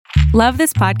Love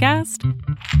this podcast?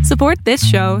 Support this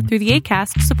show through the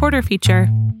Acast supporter feature.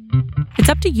 It's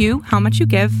up to you how much you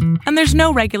give, and there's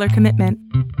no regular commitment.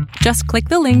 Just click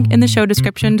the link in the show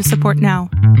description to support now.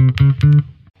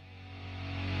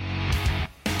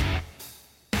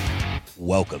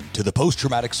 Welcome to the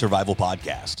Post-Traumatic Survival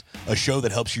Podcast, a show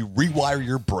that helps you rewire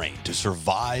your brain to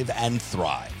survive and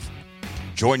thrive.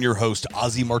 Join your host,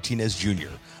 Ozzy Martinez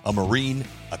Jr., a Marine,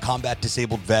 a combat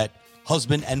disabled vet,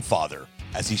 husband, and father,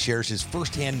 as he shares his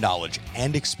firsthand knowledge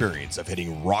and experience of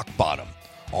hitting rock bottom,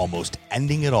 almost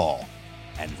ending it all,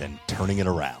 and then turning it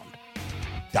around.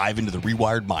 Dive into the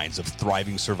rewired minds of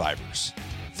thriving survivors.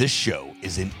 This show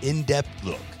is an in-depth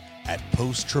look at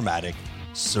post-traumatic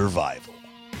survival.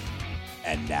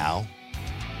 And now,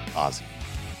 Ozzy.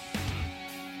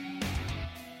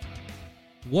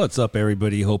 What's up,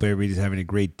 everybody? Hope everybody's having a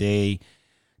great day.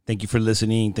 Thank you for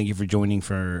listening. Thank you for joining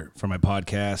for my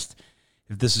podcast.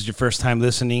 If this is your first time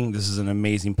listening, this is an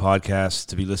amazing podcast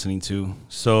to be listening to.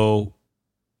 So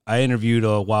I interviewed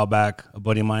a while back a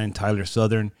buddy of mine, Tyler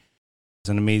Southern. He's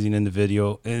an amazing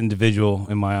individual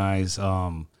in my eyes.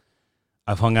 I've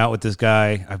hung out with this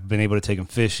guy. I've been able to take him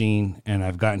fishing, and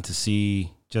I've gotten to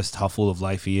see just how full of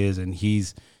life he is. And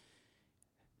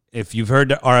if you've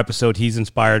heard our episode, he's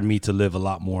inspired me to live a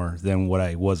lot more than what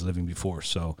I was living before.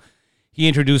 So he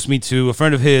introduced me to a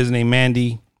friend of his named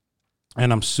Mandy.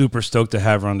 And I'm super stoked to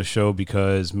have her on the show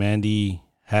because Mandy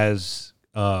has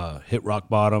hit rock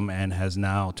bottom and has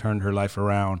now turned her life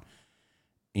around,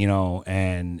 you know,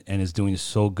 and is doing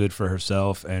so good for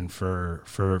herself and for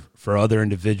other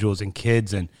individuals and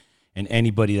kids and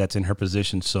anybody that's in her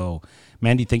position. So,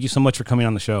 Mandy, thank you so much for coming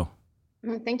on the show.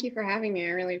 Thank you for having me.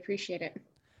 I really appreciate it.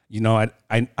 You know, I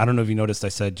don't know if you noticed I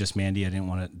said just Mandy. I didn't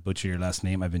want to butcher your last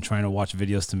name. I've been trying to watch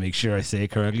videos to make sure I say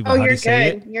it correctly. But you're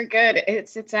good. You're good.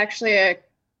 It's actually a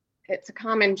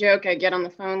common joke I get on the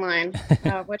phone line.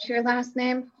 What's your last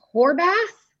name? Horvath?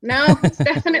 No, it's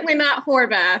definitely not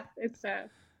Horvath.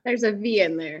 There's a V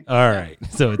in there. All right.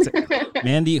 So it's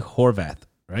Mandy Horvath,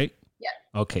 right? Yeah.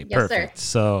 Okay, yes, perfect. Sir.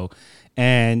 So,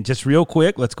 and just real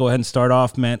quick, let's go ahead and start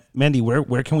off. Mandy,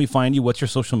 where can we find you? What's your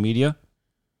social media?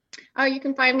 Oh, you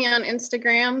can find me on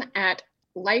Instagram at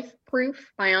LifeProof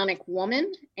Bionic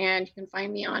Woman, and you can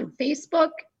find me on Facebook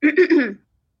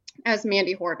as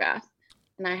Mandy Horvath,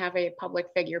 and I have a public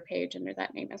figure page under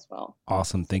that name as well.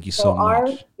 Awesome, thank you so much. R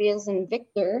is in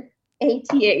Victor, ATH.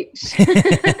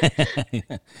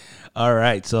 All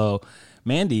right, so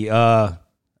Mandy,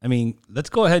 let's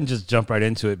go ahead and just jump right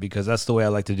into it because that's the way I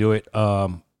like to do it.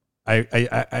 I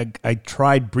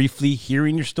tried briefly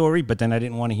hearing your story, but then I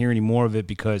didn't want to hear any more of it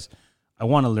because I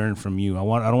want to learn from you. I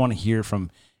don't want to hear from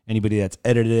anybody that's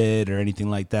edited or anything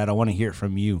like that. I want to hear it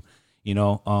from you. You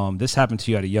know, this happened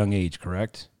to you at a young age,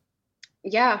 correct?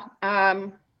 Yeah.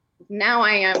 Now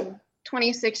I am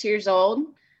 26 years old,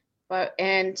 but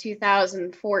in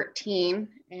 2014,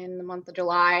 in the month of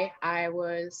July, I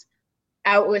was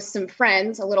out with some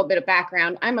friends. A little bit of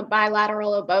background. I'm a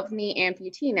bilateral above knee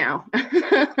amputee now.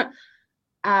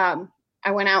 I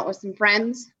went out with some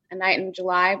friends a night in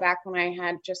July back when I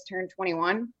had just turned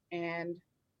 21. And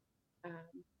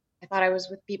I thought I was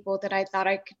with people that I thought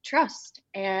I could trust.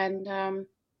 And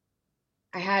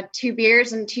I had 2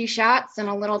 beers and 2 shots in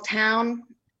a little town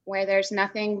where there's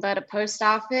nothing but a post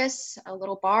office, a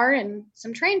little bar, and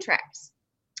some train tracks.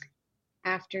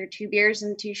 After 2 beers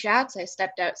and 2 shots, I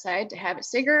stepped outside to have a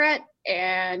cigarette,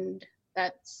 and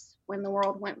that's when the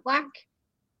world went black.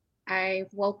 I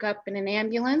woke up in an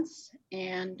ambulance,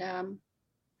 and,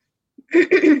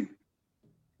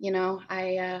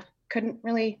 I couldn't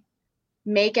really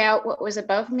make out what was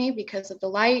above me because of the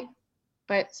light,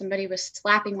 but somebody was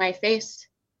slapping my face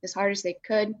as hard as they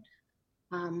could.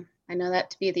 I know that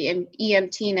to be the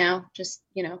EMT now, just,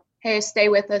 hey, stay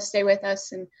with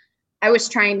us. And I was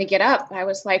trying to get up. I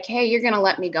was like, hey, you're going to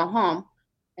let me go home.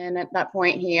 And at that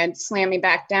point, he had slammed me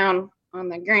back down on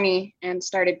the gurney and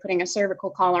started putting a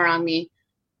cervical collar on me.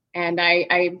 And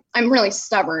I'm really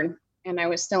stubborn, and I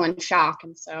was still in shock.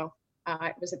 And so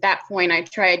it was at that point I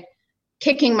tried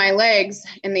kicking my legs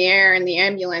in the air in the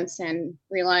ambulance and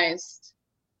realized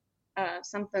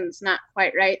something's not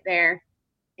quite right there.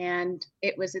 And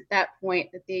it was at that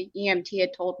point that the EMT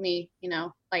had told me,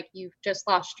 you've just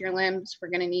lost your limbs. We're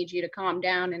going to need you to calm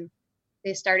down. And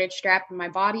they started strapping my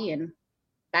body. And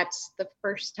that's the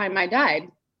first time I died.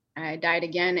 I died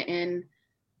again in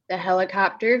the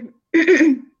helicopter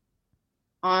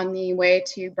on the way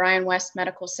to Bryan West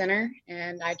Medical Center.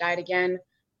 And I died again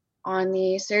on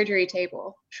the surgery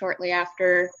table shortly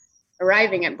after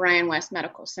arriving at Bryan West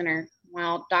Medical Center,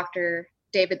 while Dr.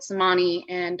 David Samani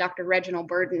and Dr. Reginald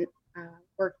Burden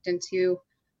worked into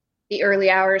the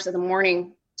early hours of the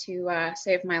morning to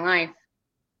save my life.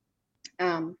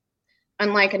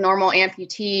 Unlike a normal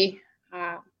amputee,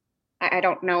 I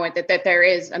don't know that there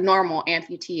is a normal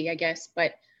amputee, I guess,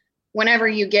 but whenever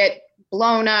you get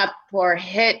blown up or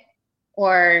hit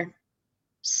or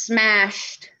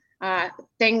smashed,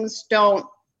 things don't,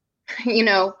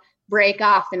 break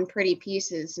off in pretty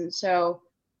pieces. And so,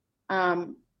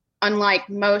 unlike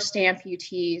most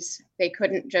amputees, they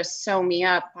couldn't just sew me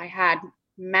up. I had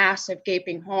massive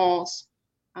gaping holes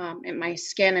in my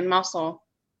skin and muscle.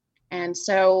 And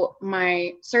so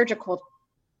my surgical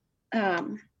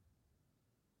team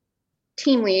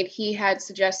lead, he had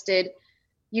suggested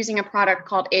using a product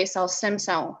called A-cell stem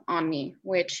cell on me,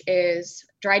 which is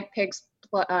dried pig's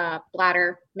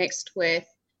bladder mixed with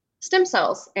stem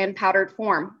cells in powdered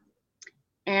form.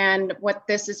 And what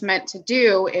this is meant to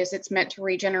do is it's meant to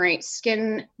regenerate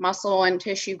skin, muscle, and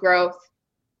tissue growth.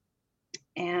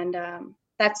 And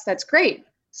that's great.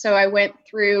 So I went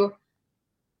through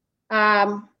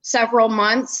several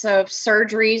months of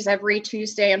surgeries every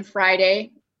Tuesday and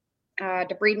Friday,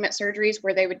 debridement surgeries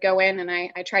where they would go in, and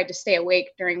I tried to stay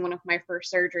awake during one of my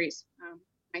first surgeries.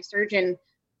 My surgeon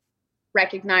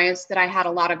recognized that I had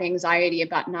a lot of anxiety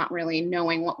about not really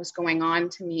knowing what was going on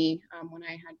to me when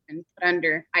I had been put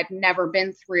under. I'd never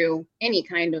been through any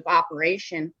kind of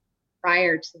operation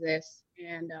prior to this.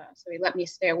 And so he let me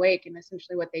stay awake. And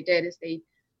essentially what they did is they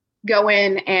go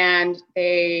in and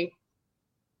they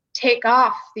take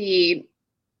off the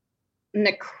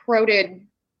necroted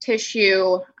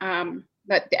tissue,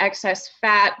 the excess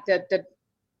fat, the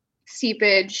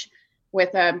seepage,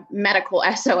 with a medical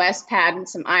SOS pad and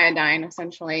some iodine,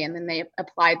 essentially. And then they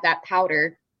applied that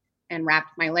powder and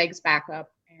wrapped my legs back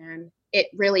up. And it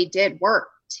really did work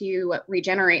to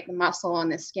regenerate the muscle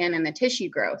and the skin and the tissue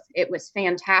growth. It was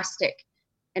fantastic.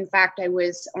 In fact, I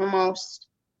was almost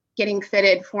getting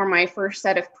fitted for my first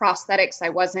set of prosthetics. I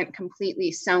wasn't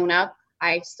completely sewn up.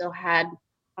 I still had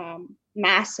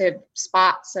massive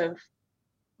spots of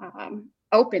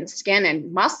open skin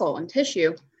and muscle and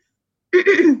tissue.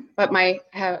 But my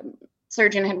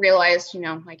surgeon had realized,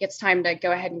 it's time to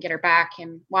go ahead and get her back.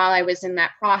 And while I was in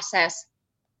that process,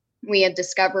 we had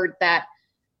discovered that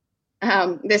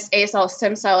this A-cell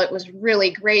stem cell, it was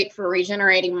really great for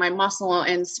regenerating my muscle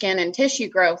and skin and tissue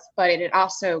growth, but it had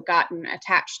also gotten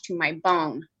attached to my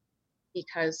bone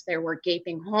because there were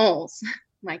gaping holes,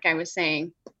 like I was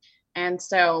saying. And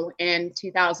so in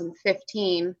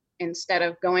 2015, instead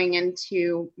of going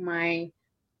into my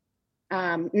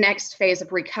next phase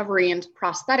of recovery into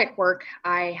prosthetic work,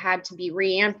 I had to be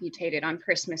re-amputated on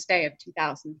Christmas Day of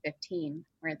 2015,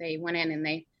 where they went in and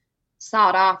they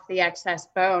sawed off the excess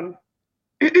bone.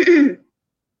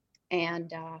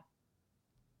 And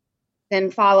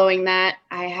then following that,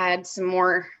 I had some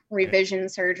more revision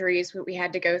surgeries that we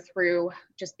had to go through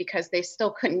just because they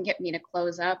still couldn't get me to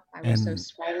close up. I was so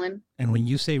swollen. And when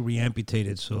you say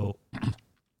re-amputated, so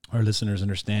our listeners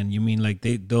understand, you mean like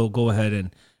they'll go ahead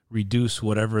and reduce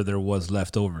whatever there was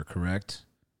left over, correct?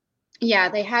 Yeah,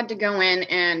 they had to go in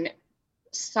and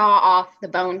saw off the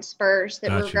bone spurs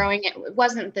that were growing. It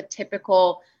wasn't the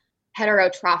typical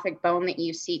heterotrophic bone that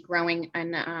you see growing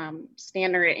in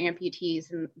standard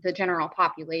amputees in the general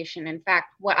population. In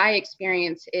fact, what I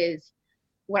experienced is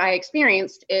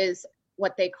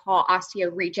what they call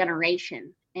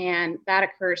osteoregeneration. And that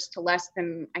occurs to less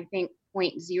than, I think,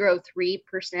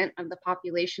 0.03% of the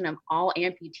population of all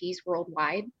amputees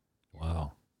worldwide.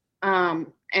 Wow.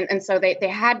 And so they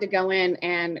had to go in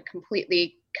and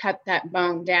completely cut that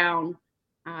bone down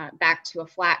back to a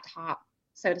flat top,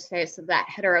 so to say. So that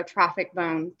heterotrophic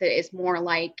bone that is more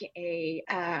like a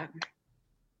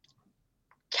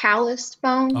calloused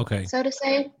bone, okay, so to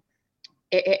say,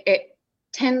 it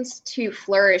tends to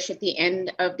flourish at the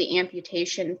end of the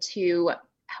amputation to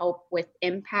help with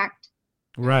impact.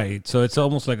 Right. So it's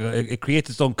almost like it creates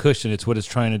its own cushion. It's what it's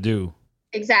trying to do.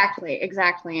 Exactly.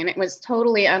 And it was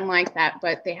totally unlike that,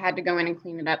 but they had to go in and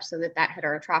clean it up so that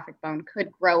heterotrophic bone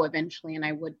could grow eventually and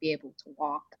I would be able to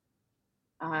walk.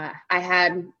 I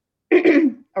had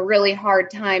a really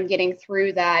hard time getting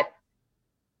through that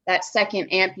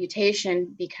second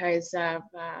amputation because of,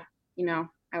 I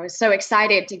was so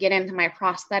excited to get into my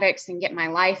prosthetics and get my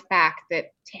life back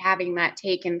that having that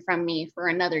taken from me for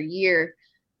another year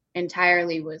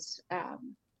entirely was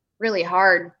really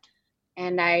hard.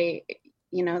 And they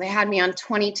had me on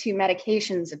 22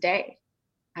 medications a day.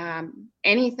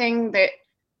 Anything that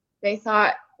they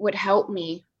thought would help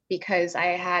me because I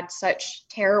had such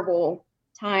terrible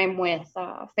time with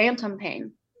phantom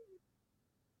pain,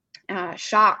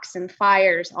 shocks and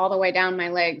fires all the way down my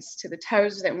legs to the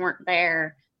toes that weren't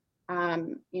there.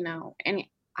 And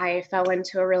I fell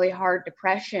into a really hard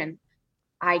depression.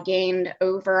 I gained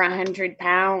over 100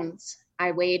 pounds.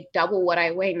 I weighed double what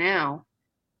I weigh now.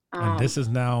 And this is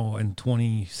now in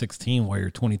 2016 while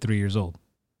you're 23 years old.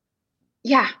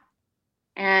 Yeah.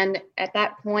 And at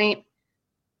that point,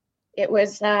 it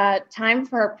was time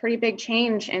for a pretty big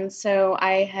change. And so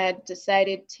I had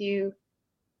decided to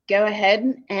go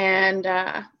ahead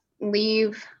and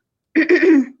leave.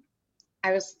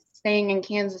 I was staying in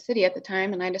Kansas City at the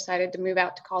time, and I decided to move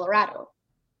out to Colorado.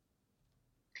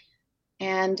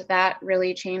 And that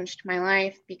really changed my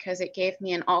life because it gave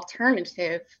me an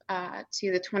alternative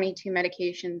to the 22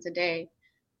 medications a day.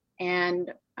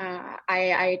 And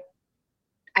I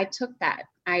took that.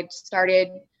 I started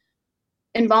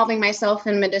involving myself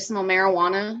in medicinal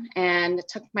marijuana and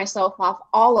took myself off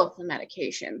all of the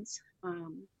medications.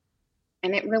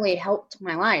 And it really helped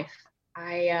my life.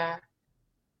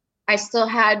 I still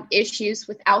had issues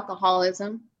with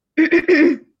alcoholism,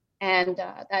 and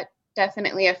that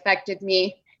definitely affected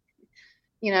me,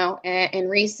 in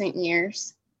recent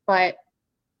years, but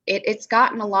it's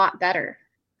gotten a lot better.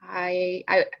 I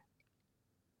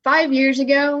 5 years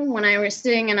ago, when I was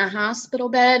sitting in a hospital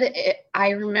bed, I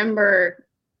remember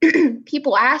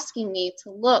people asking me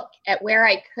to look at where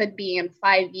I could be in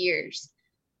 5 years.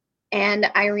 And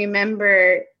I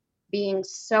remember being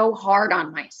so hard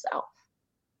on myself.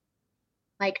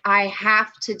 Like, I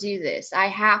have to do this. I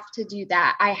have to do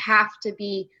that. I have to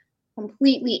be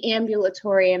completely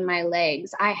ambulatory in my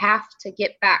legs. I have to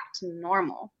get back to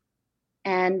normal.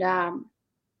 And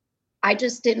I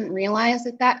just didn't realize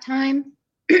at that time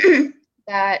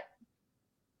that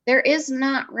there is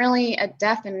not really a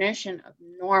definition of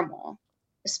normal,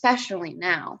 especially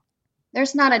now.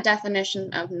 There's not a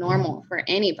definition of normal for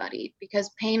anybody because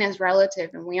pain is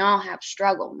relative and we all have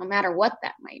struggle, no matter what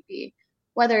that might be,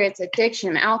 whether it's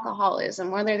addiction,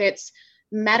 alcoholism, whether it's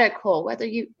medical,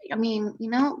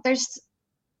 there's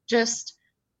just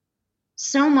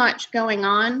so much going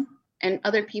on in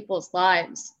other people's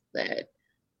lives that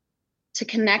to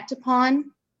connect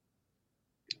upon,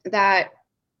 that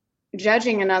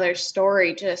judging another's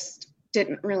story just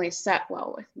didn't really set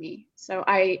well with me. So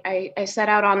I set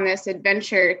out on this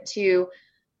adventure to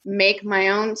make my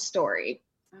own story.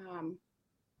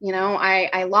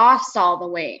 I lost all the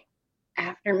weight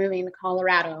after moving to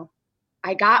Colorado.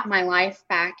 I got my life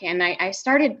back, and I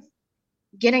started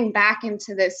getting back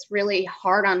into this really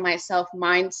hard on myself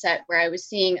mindset where I was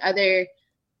seeing other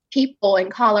people in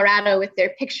Colorado with their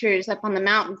pictures up on the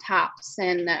mountaintops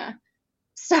and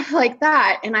stuff like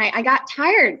that. And I got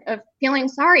tired of feeling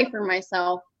sorry for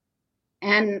myself.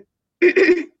 And,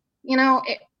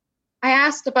 I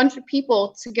asked a bunch of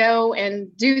people to go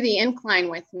and do the incline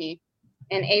with me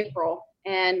in April.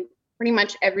 And pretty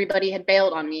much everybody had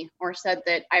bailed on me or said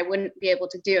that I wouldn't be able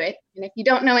to do it. And if you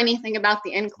don't know anything about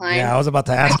the incline. Yeah, I was about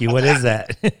to ask you, what is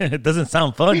that? It doesn't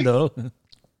sound fun, though.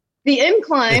 The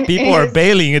incline. If people are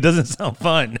bailing, it doesn't sound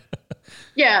fun.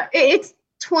 Yeah, it's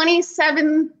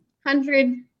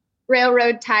 2,700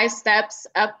 railroad tie steps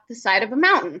up the side of a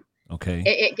mountain. Okay.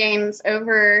 It gains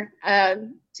over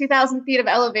 2,000 feet of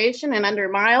elevation in under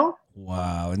a mile.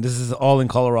 Wow. And this is all in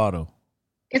Colorado.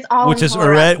 It's all which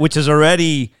is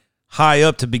already high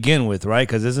up to begin with, right?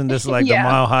 Because isn't this like the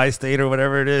Mile High State or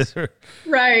whatever it is?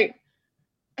 Right.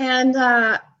 And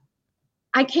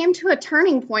I came to a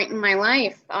turning point in my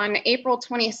life on April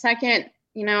 22nd.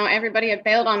 Everybody had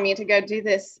bailed on me to go do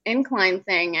this incline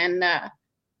thing. And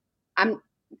I'm,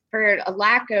 for a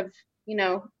lack of,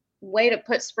 way to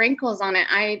put sprinkles on it,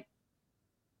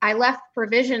 I left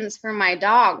provisions for my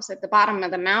dogs at the bottom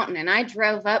of the mountain, and I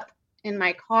drove up in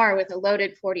my car with a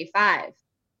loaded 45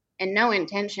 and no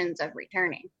intentions of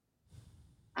returning.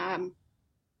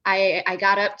 I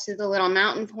got up to the little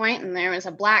mountain point, and there was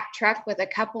a black truck with a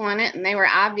couple in it, and they were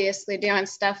obviously doing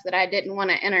stuff that I didn't want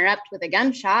to interrupt with a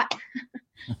gunshot.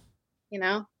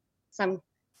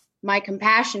 My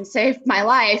compassion saved my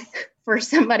life for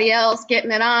somebody else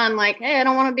getting it on, like, hey, I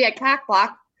don't want to be a cock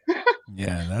block.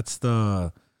 Yeah, that's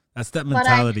that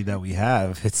mentality that we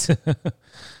have. It's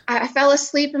I fell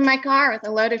asleep in my car with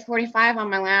a loaded 45 on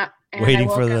my lap. And waiting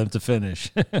for them to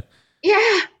finish.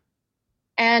 Yeah.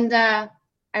 And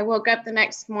I woke up the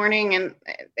next morning, and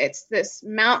it's this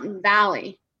mountain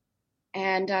valley.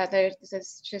 And there's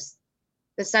this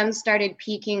the sun started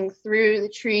peeking through the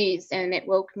trees, and it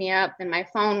woke me up, and my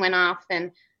phone went off.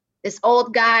 And this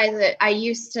old guy that I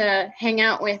used to hang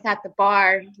out with at the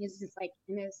bar, he's like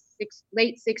in his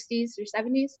late 60s or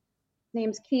 70s. His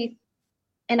name's Keith.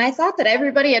 And I thought that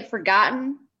everybody had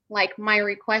forgotten like my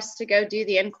request to go do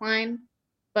the incline,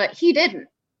 but he didn't.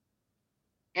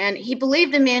 And he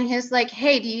believed in me, and he's like,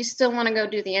 hey, do you still want to go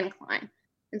do the incline?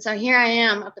 And so here I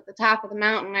am up at the top of the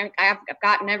mountain. I've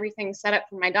gotten everything set up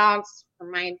for my dogs for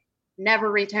my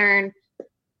never return.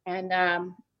 And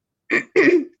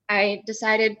I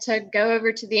decided to go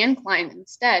over to the incline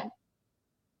instead.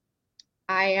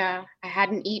 I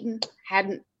hadn't eaten,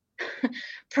 hadn't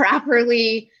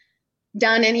properly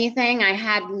done anything. I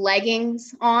had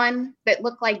leggings on that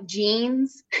looked like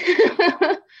jeans.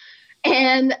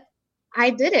 And I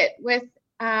did it with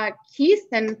Keith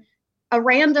and a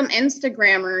random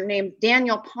Instagrammer named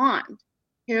Daniel Pond,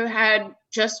 who had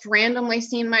just randomly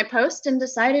seen my post and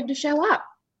decided to show up.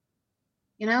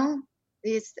 You know,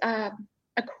 these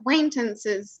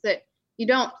acquaintances that you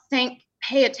don't think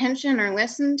pay attention or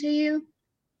listen to you.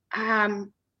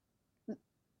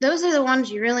 Those are the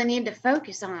ones you really need to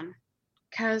focus on,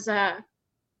 because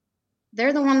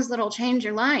they're the ones that'll change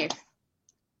your life.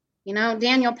 You know,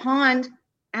 Daniel Pond,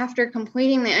 after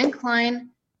completing the incline,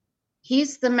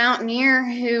 he's the mountaineer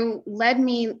who led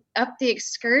me up the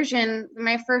excursion,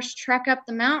 my first trek up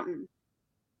the mountain.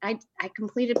 I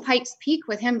completed Pikes Peak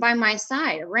with him by my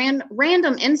side, a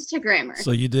random Instagrammer.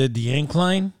 So you did the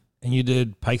incline and you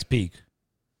did Pikes Peak.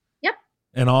 Yep.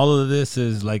 And all of this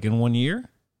is like in 1 year?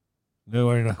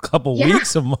 Or in a couple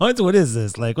weeks, a month? What is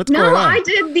this? Like, what's going on? No, I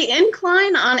did the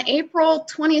incline on April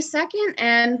 22nd,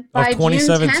 and by of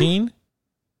 2017? June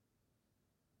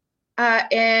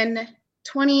 10th, in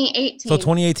 2018. So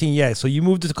 2018, yeah. So you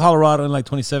moved to Colorado in like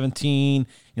 2017. You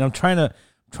know, I'm trying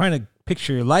to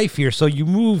picture your life here. So you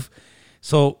move.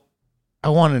 So I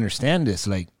want to understand this.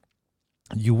 Like,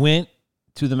 you went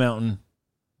to the mountain,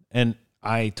 and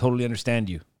I totally understand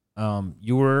you.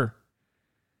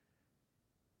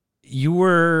 You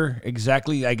were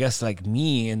exactly, I guess, like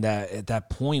me in that at that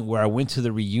point where I went to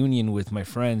the reunion with my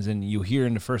friends, and you hear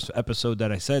in the first episode that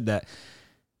I said that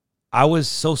I was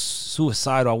so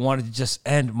suicidal. I wanted to just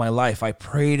end my life. I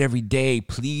prayed every day,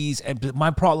 please. And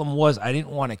my problem was I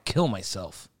didn't want to kill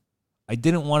myself. I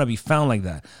didn't want to be found like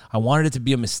that. I wanted it to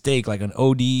be a mistake, like an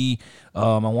OD.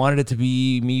 I wanted it to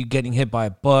be me getting hit by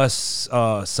a bus.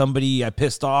 Somebody I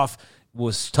pissed off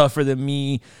was tougher than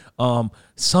me.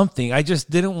 Something. I just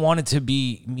didn't want it to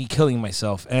be me killing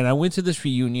myself. And I went to this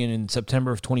reunion in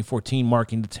September of 2014,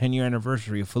 marking the 10-year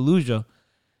anniversary of Fallujah.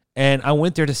 And I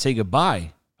went there to say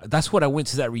goodbye. That's what I went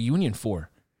to that reunion for.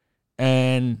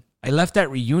 And I left that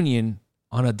reunion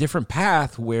on a different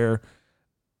path where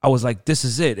I was like, this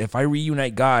is it. If I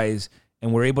reunite guys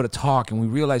and we're able to talk and we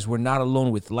realize we're not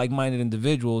alone with like-minded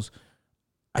individuals,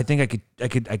 I think I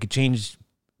could change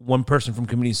one person from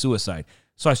committing suicide.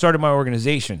 So I started my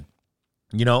organization,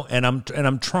 you know, and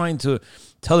I'm trying to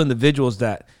tell individuals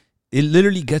that it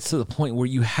literally gets to the point where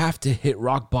you have to hit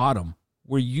rock bottom,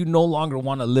 where you no longer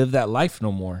want to live that life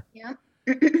no more. Yeah.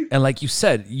 And like you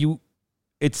said,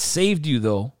 it saved you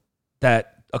though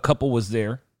that a couple was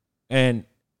there, and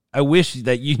I wish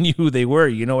that you knew who they were.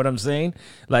 You know what I'm saying?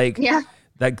 Like, Yeah.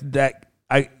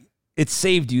 It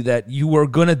saved you that you were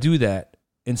gonna do that.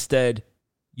 Instead,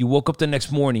 you woke up the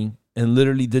next morning and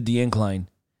literally did the incline,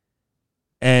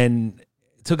 and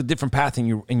took a different path in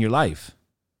your life.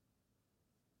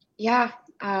 Yeah.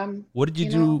 What did you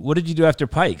do? What did you do after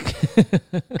Pike?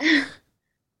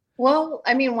 Well,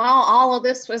 I mean, while all of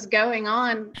this was going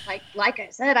on, like I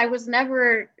said, I was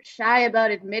never shy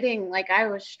about admitting like I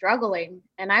was struggling,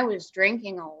 and I was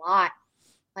drinking a lot,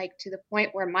 like to the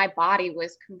point where my body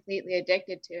was completely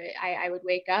addicted to it. I would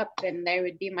wake up and there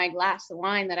would be my glass of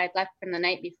wine that I'd left from the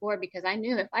night before, because I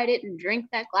knew if I didn't drink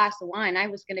that glass of wine, I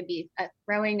was going to be a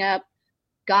throwing up,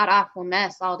 god-awful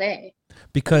mess all day.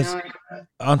 Because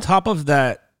on top of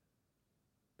that,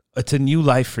 it's a new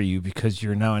life for you because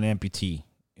you're now an amputee.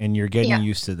 And you're getting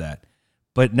used to that.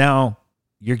 But now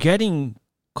you're getting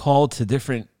called to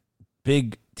different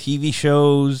big TV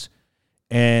shows,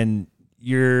 and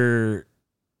I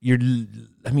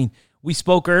mean, we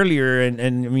spoke earlier, and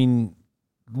I mean,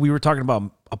 we were talking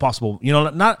about a possible, you know,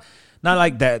 not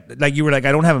like that. Like you were like,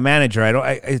 I don't have a manager.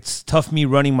 It's tough me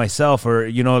running myself, or,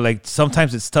 you know, like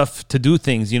sometimes it's tough to do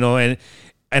things, you know, and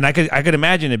I could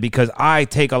imagine it because I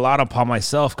take a lot upon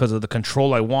myself because of the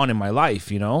control I want in my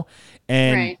life, you know?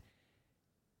 And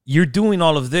you're doing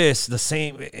all of this the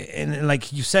same. And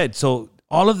like you said, so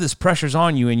all of this pressure's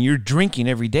on you, and you're drinking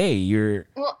every day.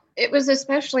 Well, it was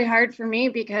especially hard for me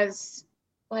because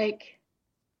like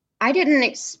I didn't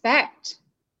expect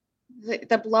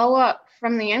the blow up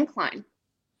from the incline.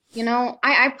 You know,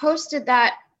 I posted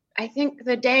that, I think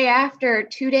the day after,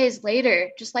 2 days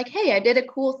later, just like, hey, I did a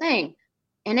cool thing.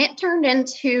 And it turned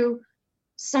into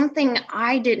something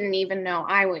I didn't even know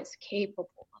I was capable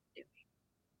of doing.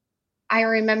 I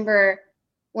remember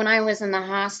when I was in the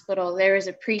hospital, there was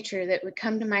a preacher that would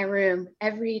come to my room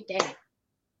every day.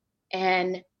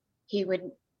 and he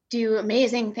would do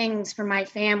amazing things for my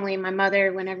family. My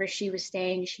mother, whenever she was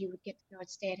staying, she would get to go and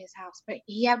stay at his house. But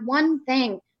he had one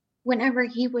thing whenever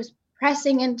he was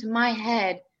pressing into my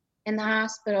head in the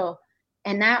hospital,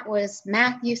 and that was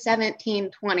Matthew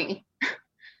 17:20.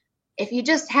 If you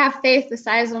just have faith the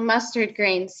size of a mustard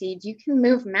grain seed, you can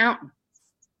move mountains,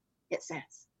 it says.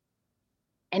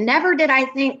 And never did I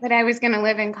think that I was going to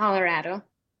live in Colorado.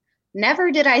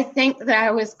 Never did I think that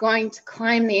I was going to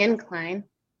climb the incline,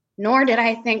 nor did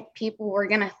I think people were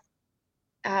going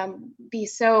to be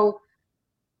so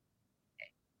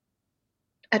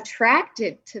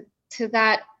attracted to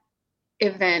that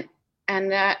event.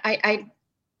 And I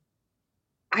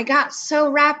got so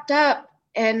wrapped up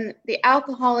in the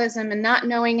alcoholism and not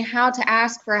knowing how to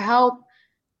ask for help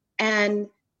and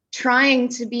trying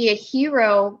to be a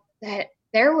hero that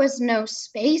there was no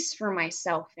space for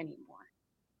myself anymore.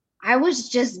 I was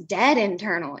just dead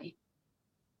internally.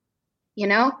 You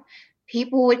know,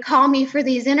 people would call me for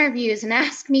these interviews and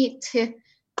ask me to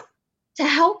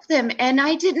help them. And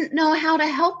I didn't know how to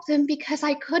help them because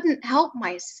I couldn't help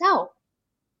myself.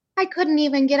 I couldn't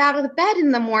even get out of the bed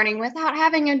in the morning without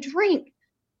having a drink.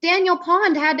 Daniel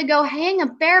Pond had to go hang a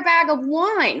bare bag of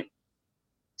wine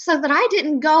so that I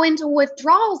didn't go into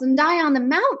withdrawals and die on the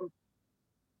mountain.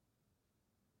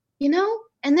 You know,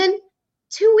 and then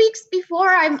 2 weeks before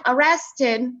I'm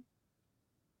arrested,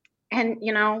 and,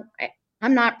 you know,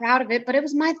 I'm not proud of it, but it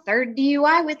was my third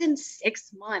DUI within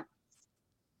 6 months.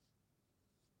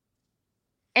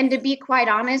 And to be quite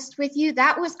honest with you,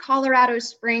 that was Colorado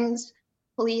Springs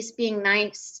police being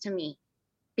nice to me,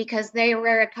 because there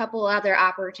were a couple other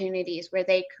opportunities where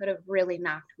they could have really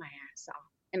knocked my ass off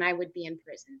and I would be in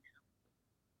prison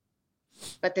now.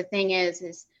 But the thing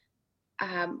is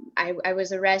I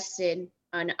was arrested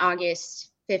on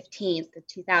August 15th of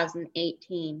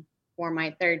 2018 for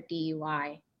my third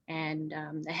DUI. And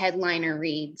the headliner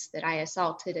reads that I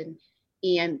assaulted an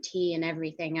EMT and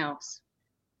everything else.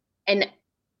 And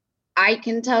I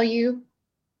can tell you,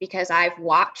 because I've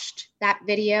watched that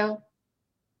video,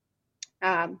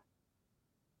 my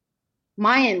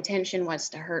intention was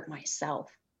to hurt myself.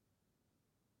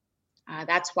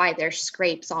 That's why there's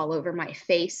scrapes all over my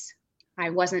face.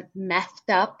 I wasn't methed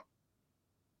up.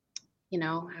 You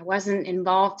know, I wasn't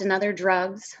involved in other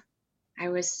drugs. I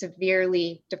was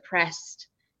severely depressed.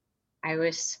 I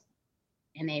was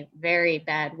in a very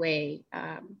bad way.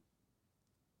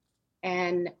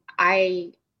 And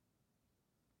I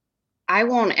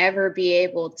won't ever be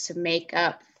able to make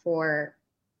up for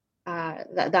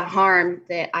the harm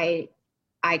that I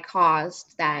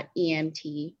caused that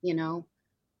EMT. You know,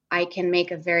 I can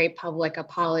make a very public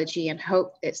apology and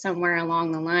hope that somewhere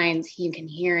along the lines he can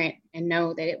hear it and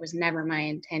know that it was never my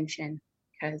intention,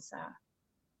 because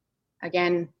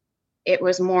again, it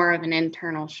was more of an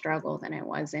internal struggle than it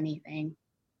was anything.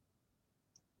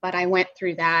 But I went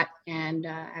through that, and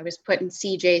I was put in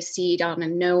CJC on a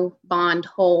no bond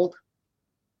hold,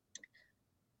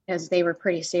 as they were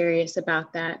pretty serious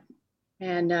about that.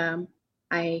 And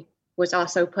I was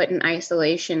also put in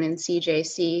isolation in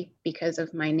CJC because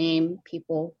of my name.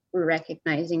 People were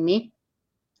recognizing me.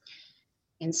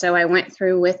 And so I went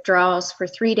through withdrawals for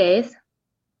 3 days,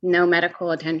 no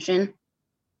medical attention.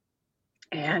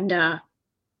 And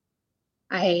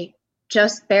I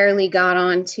just barely got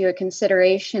onto a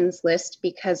considerations list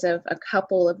because of a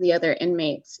couple of the other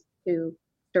inmates who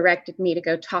directed me to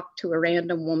go talk to a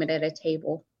random woman at a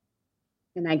table.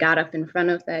 And I got up in front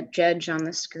of that judge on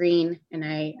the screen, and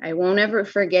I won't ever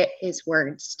forget his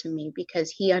words to me,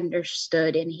 because he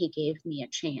understood and he gave me a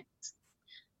chance.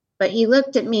 But he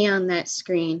looked at me on that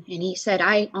screen and he said,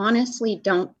 I honestly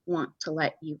don't want to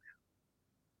let you go.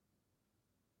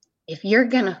 If you're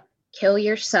gonna kill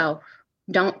yourself,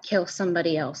 don't kill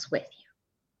somebody else with you.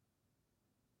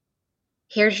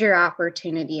 Here's your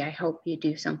opportunity. I hope you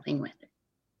do something with it.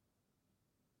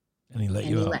 And he let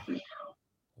you out. Let me out.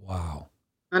 Wow.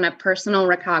 On a personal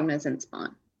recognizance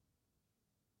bond.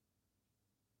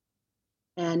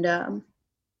 And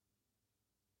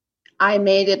I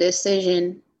made a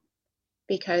decision,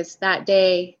 because that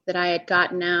day that I had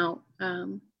gotten out,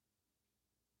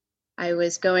 I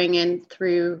was going in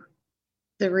through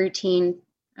the routine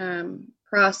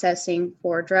processing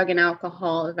for drug and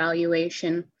alcohol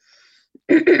evaluation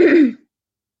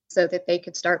so that they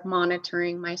could start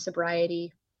monitoring my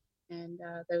sobriety and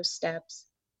those steps.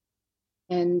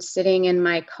 And sitting in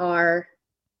my car,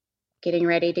 getting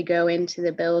ready to go into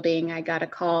the building, I got a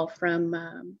call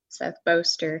from Seth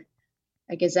Boster,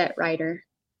 a Gazette writer.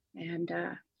 And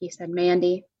he said,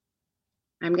 Mandy,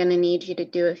 I'm going to need you to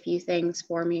do a few things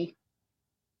for me.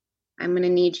 I'm going to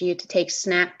need you to take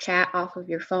Snapchat off of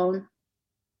your phone.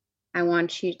 I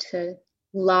want you to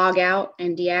log out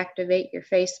and deactivate your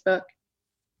Facebook.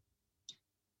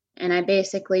 And I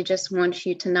basically just want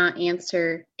you to not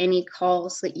answer any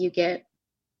calls that you get,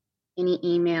 any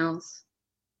emails,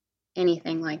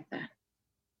 anything like that.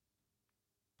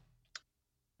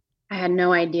 I had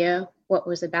no idea what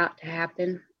was about to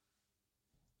happen,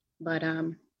 but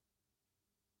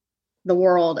the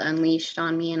world unleashed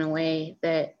on me in a way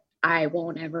that I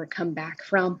won't ever come back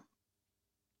from.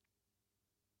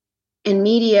 In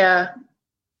media,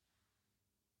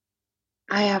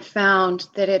 I have found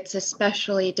that it's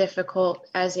especially difficult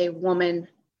as a woman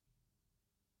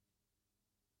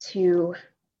to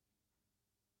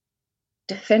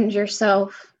defend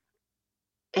yourself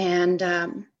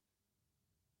and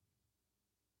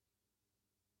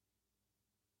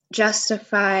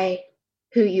justify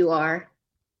who you are.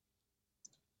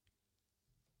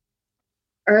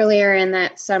 Earlier in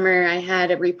that summer, I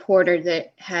had a reporter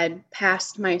that had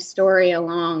passed my story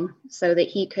along so that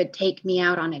he could take me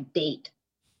out on a date.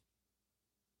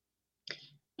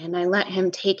 And I let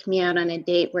him take me out on a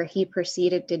date where he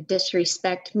proceeded to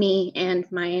disrespect me and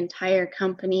my entire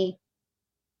company,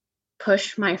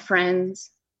 push my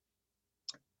friends.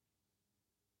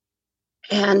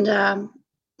 And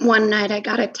one night I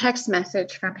got a text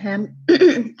message from him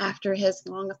after his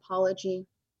long apology,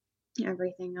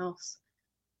 everything else,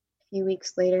 a few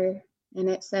weeks later. And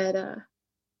it said,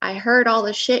 I heard all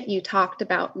the shit you talked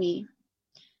about me.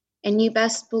 And you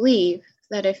best believe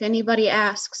that if anybody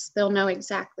asks, they'll know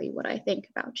exactly what I think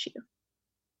about you.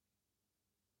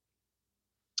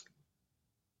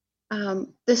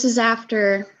 This is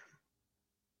after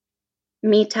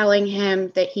me telling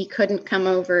him that he couldn't come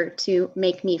over to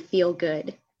make me feel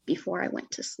good before I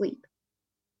went to sleep.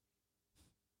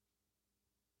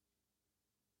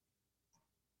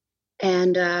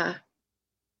 And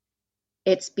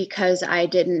it's because I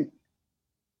didn't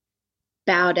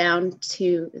bow down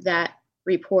to that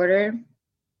reporter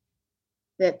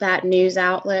that news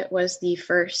outlet was the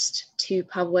first to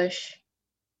publish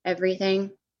everything,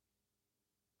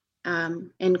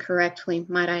 incorrectly,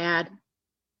 might I add.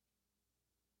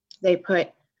 They put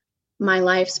my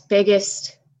life's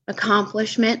biggest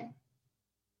accomplishment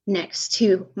next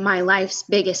to my life's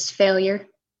biggest failure.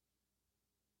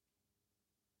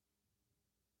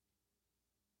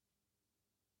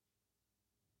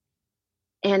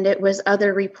 And it was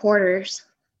other reporters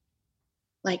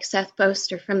like Seth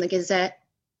Boster from the Gazette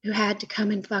who had to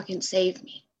come and fucking save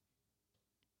me.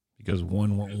 Because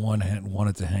one had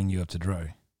wanted to hang you up to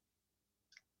dry.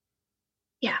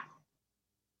 Yeah.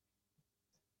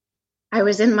 I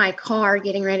was in my car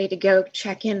getting ready to go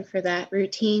check in for that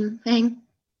routine thing.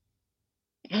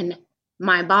 And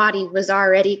my body was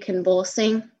already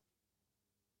convulsing.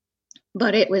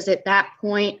 But it was at that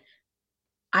point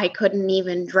I couldn't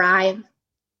even drive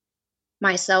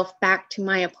myself back to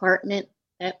my apartment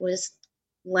that was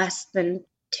less than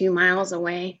 2 miles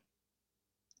away.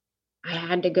 I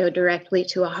had to go directly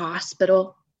to a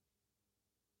hospital.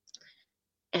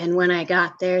 And when I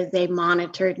got there, they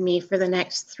monitored me for the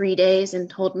next 3 days and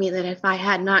told me that if I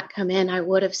had not come in, I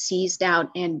would have seized out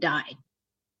and died.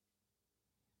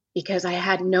 Because I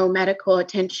had no medical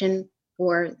attention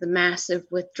for the massive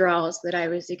withdrawals that I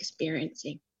was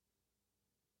experiencing.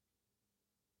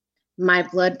 My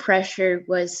blood pressure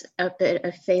was up at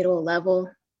a fatal level.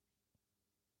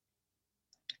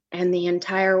 And the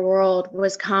entire world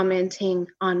was commenting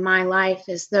on my life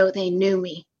as though they knew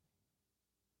me.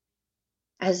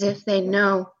 As if they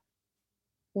know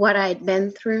what I'd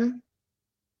been through.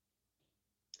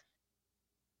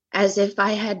 As if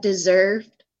I had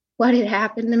deserved what had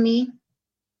happened to me.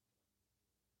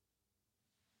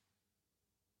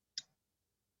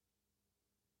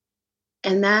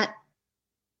 And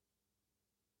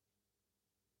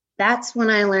that's when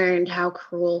I learned how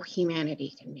cruel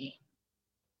humanity can be.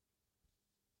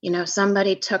 You know,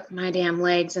 somebody took my damn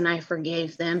legs and I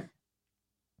forgave them.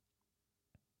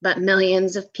 But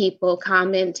millions of people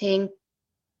commenting,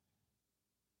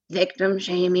 victim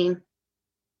shaming,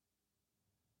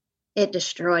 it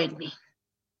destroyed me.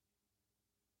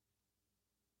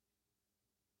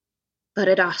 But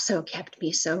it also kept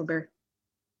me sober.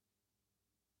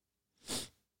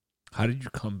 How did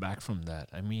you come back from that?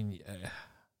 I mean,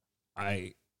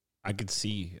 I could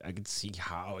see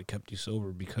how it kept you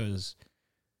sober because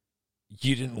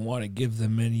you didn't want to give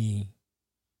them any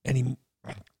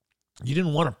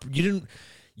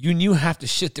you knew half the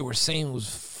shit they were saying was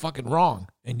fucking wrong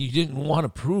and you didn't want to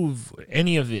prove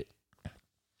any of it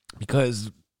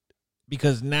because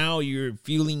now you're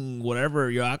feeling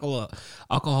whatever your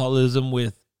alcoholism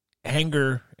with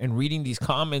anger and reading these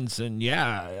comments and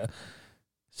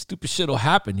stupid shit will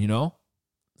happen, you know?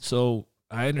 So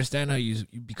I understand how you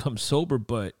become sober,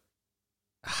 but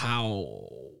how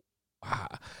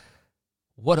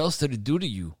what else did it do to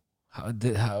you?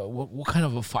 What kind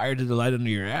of a fire did it light under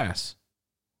your ass?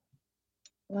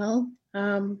 Well,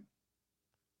 I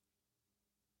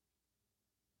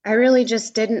really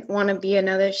just didn't want to be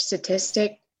another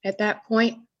statistic at that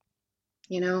point.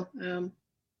 I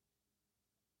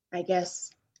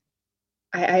guess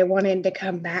I wanted to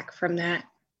come back from that.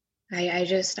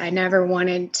 I never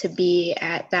wanted to be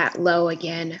at that low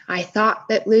again. I thought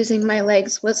that losing my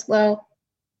legs was low.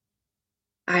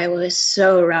 I was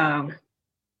so wrong,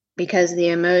 because the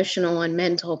emotional and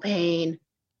mental pain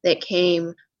that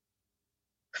came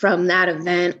from that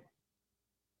event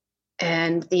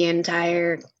and the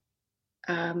entire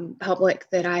public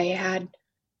that I had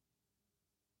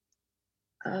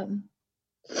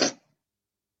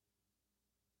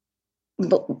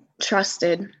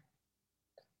trusted,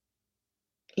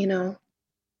 I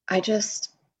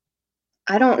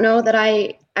don't know that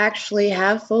I actually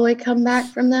have fully come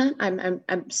back from that.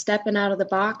 I'm stepping out of the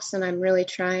box, and I'm really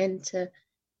trying to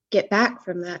get back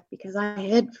from that, because I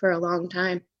hid for a long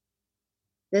time.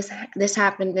 This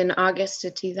happened in August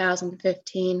of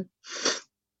 2015,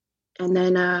 and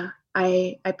then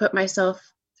I put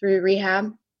myself through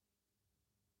rehab.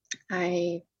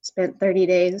 I spent 30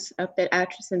 days up at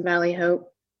Atchison Valley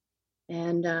Hope,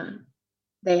 and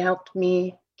they helped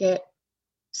me get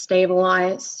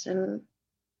stabilized and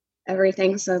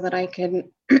everything so that I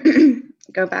could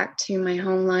go back to my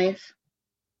home life.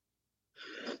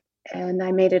 And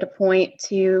I made it a point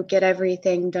to get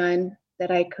everything done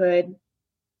that I could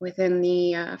within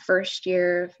the first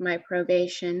year of my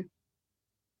probation.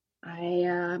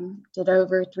 I did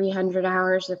over 300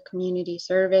 hours of community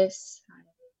service. I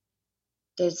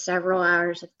did several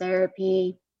hours of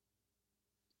therapy.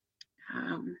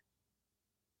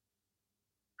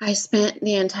 I spent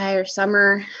the entire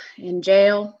summer in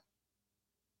jail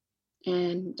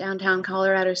in downtown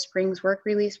Colorado Springs work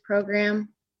release program.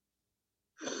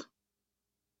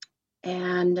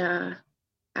 And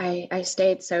I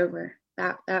stayed sober.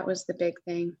 That was the big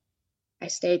thing. I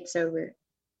stayed sober.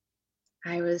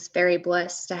 I was very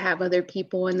blessed to have other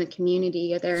people in the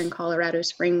community there in Colorado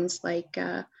Springs, like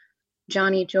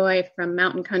Johnny Joy from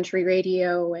Mountain Country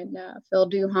Radio, and Phil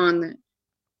Duhan, that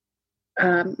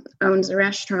owns a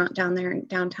restaurant down there in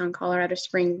downtown Colorado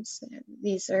Springs.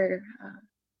 These are,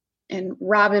 and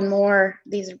Robin Moore,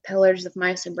 these are pillars of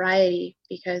my sobriety,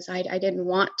 because I didn't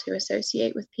want to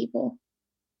associate with people.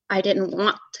 I didn't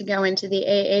want to go into the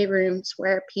AA rooms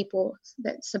where people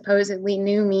that supposedly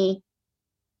knew me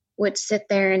would sit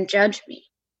there and judge me.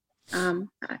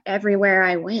 Everywhere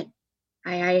I went,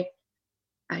 I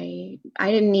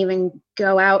didn't even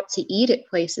go out to eat at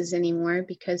places anymore,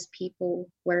 because people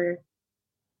were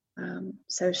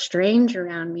so strange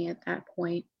around me at that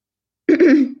point.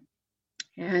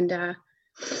 and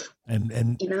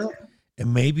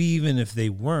maybe even if they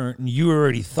weren't, you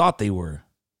already thought they were.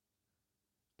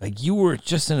 Like, you were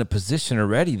just in a position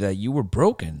already that you were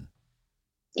broken.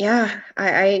 Yeah,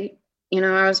 I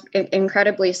was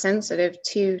incredibly sensitive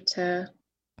too to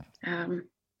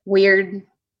weird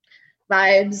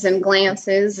vibes and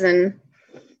glances and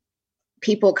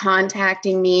people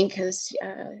contacting me, because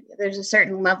there's a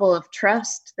certain level of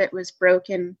trust that was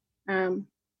broken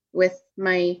with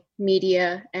my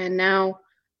media. And now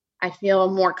I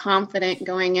feel more confident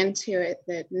going into it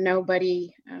that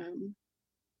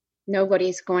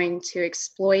nobody's going to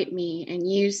exploit me and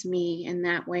use me in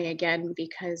that way again,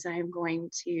 because I'm going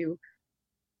to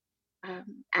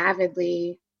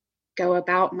avidly go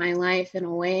about my life in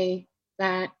a way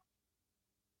that,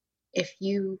 if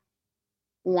you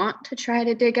want to try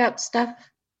to dig up stuff,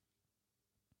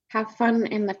 have fun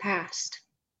in the past,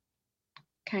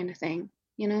 kind of thing.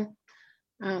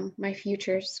 My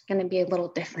future's going to be a little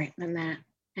different than that.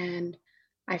 And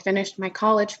I finished my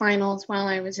college finals while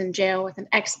I was in jail with an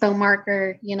expo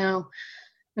marker. I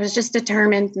was just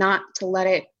determined not to let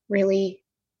it really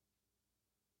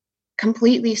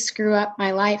completely screw up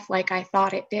my life like I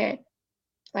thought it did.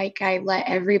 Like I let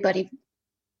everybody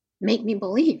make me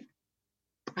believe.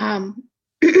 I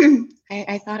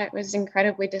thought it was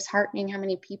incredibly disheartening how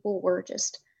many people were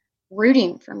just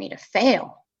rooting for me to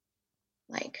fail.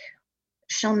 Like,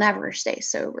 she'll never stay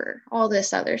sober, all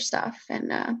this other stuff.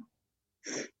 And,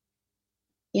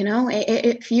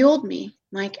 it fueled me.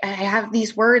 Like, I have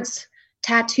these words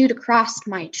tattooed across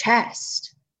my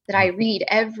chest that I read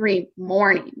every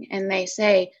morning. And they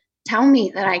say, tell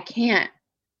me that I can't,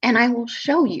 and I will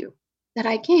show you that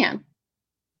I can.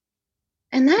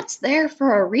 And that's there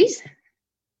for a reason.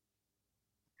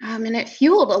 And it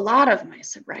fueled a lot of my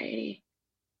sobriety.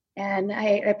 And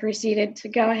I proceeded to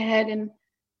go ahead and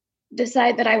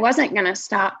decide that I wasn't going to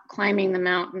stop climbing the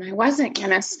mountain. I wasn't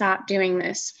going to stop doing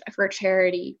this for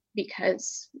charity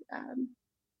because,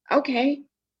 okay,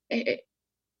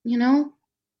 you know,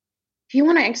 if you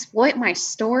want to exploit my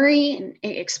story and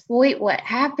exploit what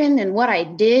happened and what I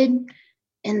did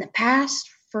in the past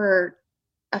for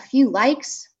a few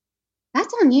likes,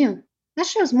 that's on you. That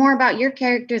shows more about your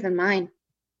character than mine.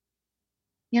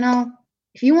 You know,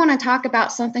 if you want to talk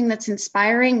about something that's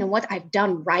inspiring and what I've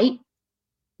done right,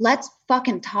 let's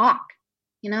fucking talk.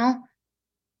 You know,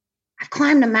 I've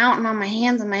climbed a mountain on my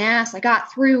hands and my ass. I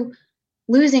got through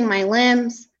losing my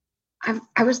limbs.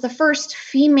 I was the first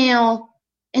female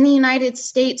in the United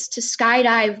States to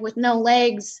skydive with no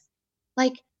legs.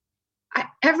 Like,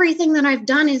 everything that I've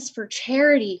done is for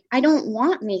charity. I don't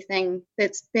want anything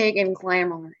that's big and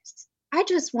glamorous. I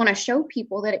just want to show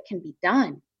people that it can be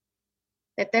done,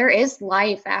 that there is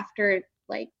life after,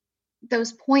 like,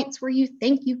 those points where you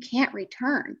think you can't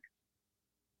return.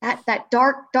 That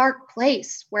dark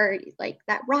place where, like,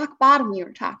 that rock bottom you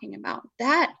were talking about,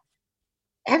 that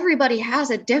everybody has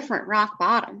a different rock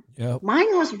bottom. Yep.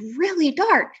 Mine was really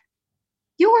dark.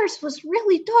 Yours was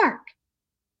really dark.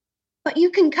 But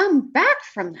you can come back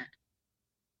from that.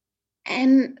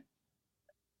 And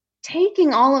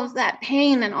taking all of that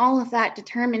pain and all of that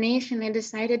determination, I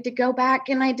decided to go back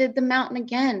and I did the mountain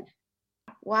again.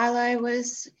 While I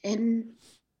was in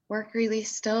work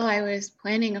release still, I was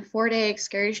planning a 4-day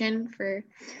excursion for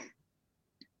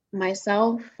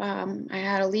myself. I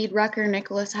had a lead rucker,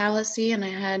 Nicholas Hallisey, and I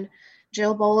had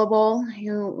Jill Bolabol,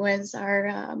 who was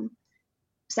our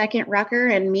second rucker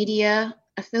and media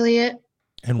affiliate.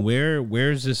 And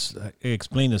where's this?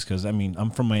 Explain this, because I mean, I'm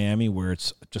from Miami, where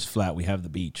it's just flat. We have the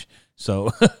beach.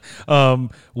 So,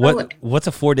 what's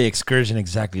a 4-day excursion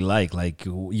exactly like? Like,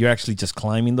 you're actually just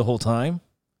climbing the whole time?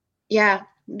 Yeah,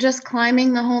 just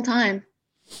climbing the whole time.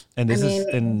 And this is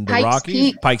in the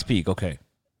Rockies? Pikes Peak, okay.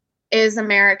 Is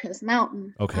America's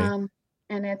mountain. Okay.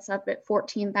 And it's up at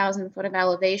 14,000 foot of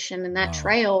elevation, and that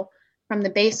trail from the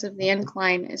base of the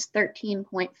incline is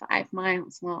 13.5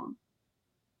 miles long.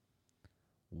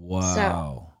 Wow.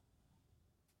 So,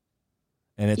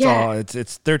 and it's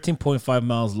it's 13.5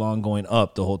 miles long going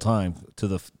up the whole time to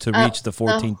reach the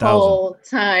 14,000. The whole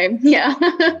time. Yeah.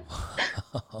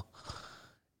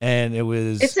 And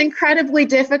it's incredibly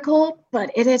difficult,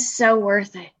 but it is so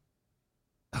worth it.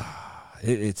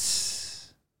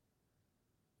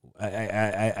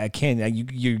 I can't,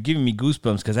 you're giving me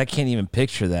goosebumps because I can't even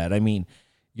picture that. I mean,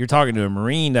 you're talking to a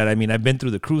Marine that, I mean, I've been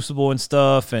through the Crucible and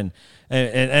stuff, and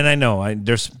I know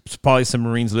there's probably some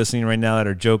Marines listening right now that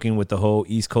are joking with the whole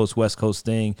East Coast, West Coast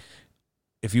thing.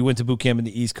 If you went to boot camp in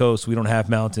the East Coast, we don't have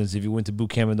mountains. If you went to boot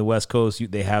camp in the West Coast,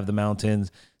 they have the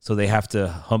mountains, so they have to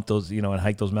hump those, and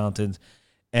hike those mountains.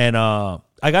 And I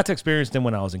got to experience them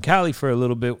when I was in Cali for a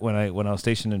little bit when I was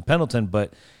stationed in Pendleton,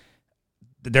 but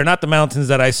they're not the mountains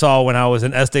that I saw when I was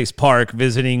in Estes Park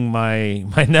visiting my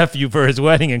nephew for his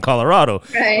wedding in Colorado.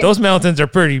 Right. Those mountains are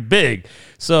pretty big.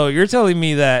 So you're telling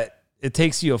me that it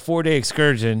takes you a 4-day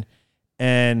excursion,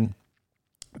 and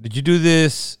did you do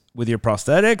this with your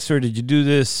prosthetics, or did you do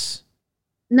this?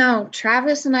 No,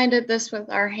 Travis and I did this with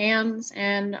our hands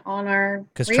and on our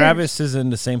Because rears. Travis is in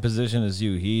the same position as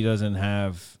you. He doesn't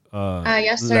have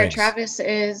yes, sir. legs. Travis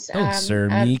is Don't sir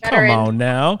a me. Come veteran. on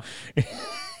now.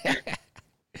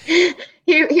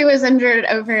 He was injured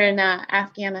over in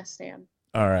Afghanistan.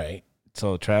 All right.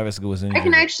 So Travis was injured. I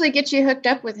can actually get you hooked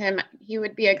up with him. He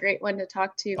would be a great one to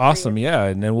talk to. Awesome, yeah.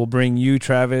 And then we'll bring you,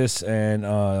 Travis, and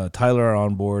Tyler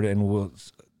on board, and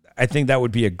I think that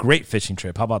would be a great fishing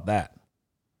trip. How about that?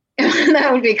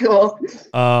 That would be cool.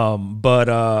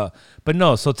 But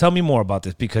no. So tell me more about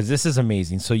this, because this is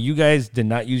amazing. So you guys did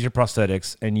not use your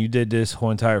prosthetics, and you did this whole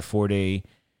entire 4-day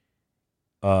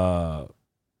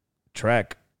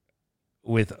trek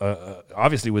with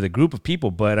obviously with a group of people.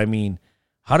 But I mean,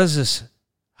 how does this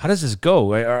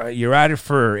go? You're at it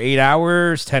for 8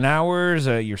 hours, 10 hours.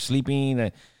 You're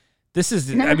sleeping. This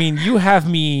is. I mean, you have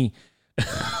me.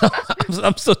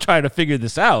 I'm still trying to figure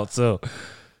this out. So.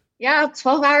 Yeah,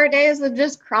 12-hour days of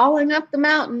just crawling up the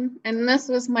mountain. And this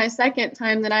was my second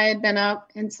time that I had been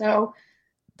up. And so.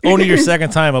 Only your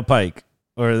second time up Pike,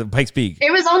 or the Pikes Peak.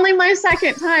 It was only my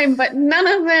second time, but none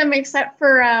of them except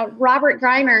for Robert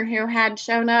Greiner, who had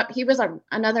shown up. He was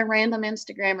another random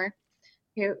Instagrammer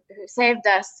who saved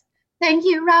us. Thank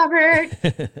you, Robert.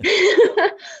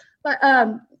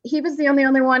 But he was the only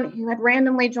other one who had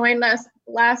randomly joined us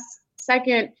last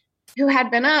second who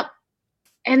had been up.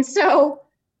 And so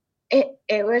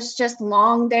it was just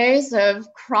long days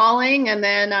of crawling and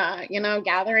then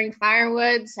gathering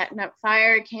firewood, setting up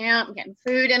fire camp, getting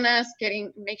food in us,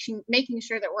 making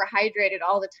sure that we're hydrated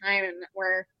all the time, and that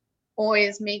we're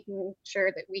always making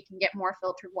sure that we can get more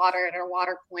filtered water at our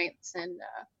water points, and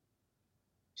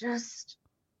just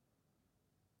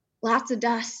lots of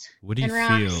dust. What do you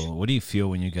feel? What do you feel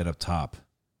when you get up top?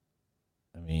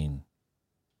 I mean,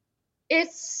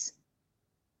 it's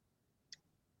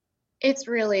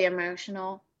really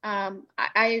emotional.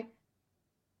 I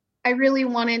really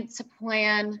wanted to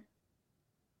plan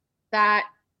that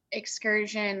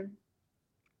excursion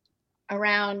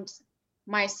around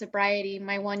my sobriety,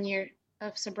 my 1 year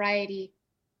of sobriety,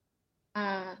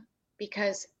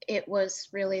 because it was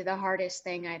really the hardest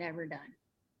thing I'd ever done.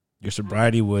 Your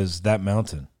sobriety was that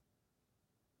mountain.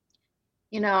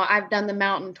 I've done the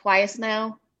mountain twice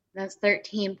now. That's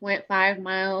 13.5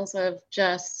 miles of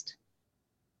just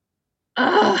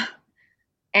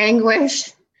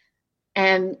anguish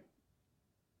and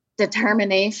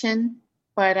determination,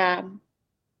 but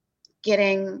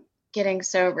getting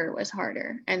sober was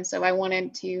harder. And so I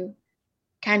wanted to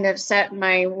kind of set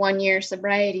my 1 year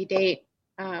sobriety date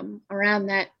around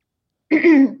that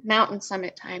mountain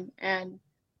summit time. And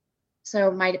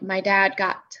so my dad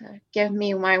got to give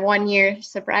me my 1 year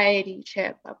sobriety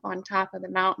chip up on top of the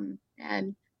mountain,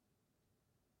 and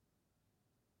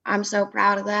I'm so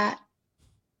proud of that,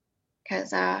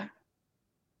 because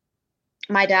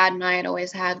my dad and I had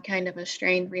always had kind of a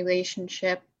strained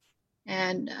relationship,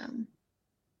 and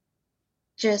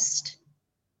just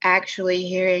actually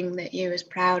hearing that he was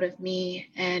proud of me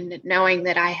and knowing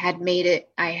that I had made it,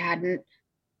 I hadn't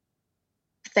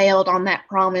failed on that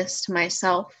promise to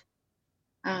myself,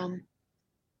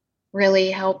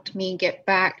 really helped me get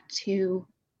back to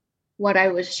what I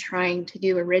was trying to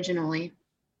do originally.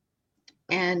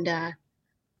 And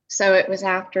so it was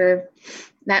after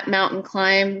that mountain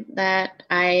climb that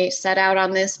I set out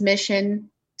on this mission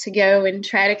to go and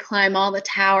try to climb all the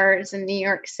towers in New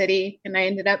York City. And I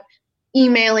ended up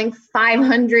emailing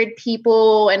 500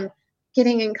 people and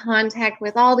getting in contact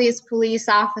with all these police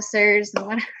officers and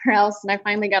whatever else. And I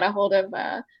finally got a hold of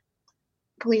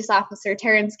police officer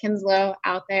Terrence Kinslow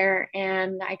out there,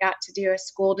 and I got to do a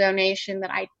school donation that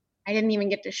I didn't even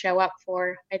get to show up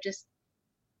for. I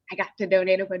got to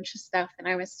donate a bunch of stuff, and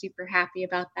I was super happy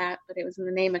about that. But it was in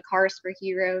the name of Cars for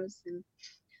Heroes, and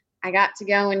I got to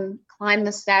go and climb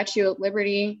the Statue of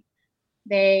Liberty.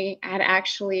 They had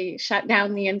actually shut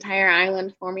down the entire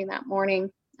island for me that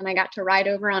morning, and I got to ride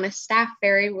over on a staff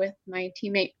ferry with my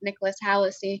teammate Nicholas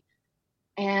Hallisey,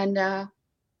 and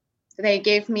they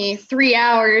gave me 3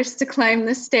 hours to climb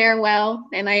the stairwell,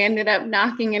 and I ended up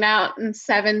knocking it out in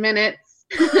 7 minutes.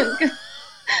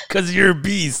 Because you're a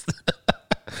beast.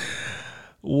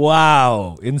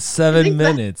 Wow, in 7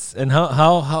 minutes. And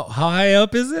how high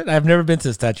up is it? I've never been to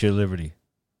the Statue of Liberty.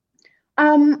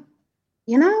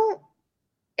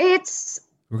 It's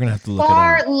we're gonna have to look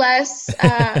far less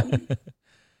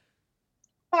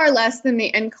far less than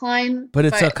the incline. But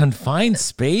it's a confined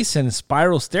space and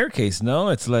spiral staircase, no?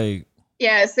 It's like,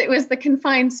 yes, it was the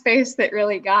confined space that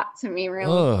really got to me,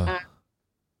 really.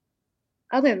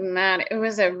 Other than that, it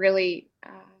was a really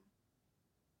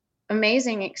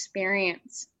amazing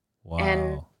experience. wow.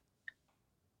 And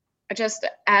just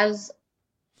as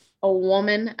a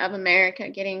woman of America,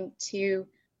 getting to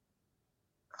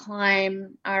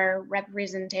climb our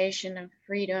representation of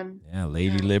freedom. Yeah,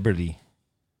 Lady Liberty.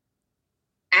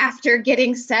 After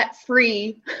getting set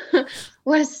free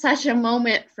was such a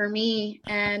moment for me.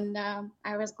 And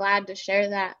I was glad to share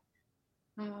that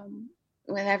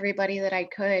with everybody that I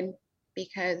could,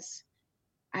 because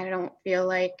I don't feel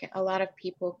like a lot of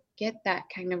people get that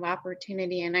kind of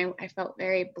opportunity. And I felt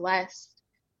very blessed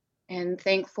and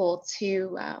thankful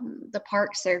to the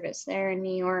Park Service there in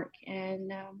New York,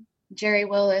 and Jerry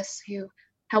Willis, who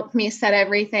helped me set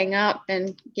everything up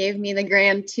and gave me the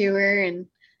grand tour and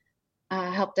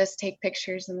helped us take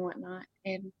pictures and whatnot.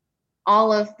 And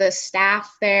all of the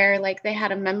staff there, like, they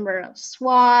had a member of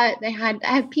SWAT. I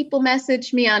had people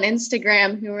message me on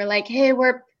Instagram who were like, "Hey,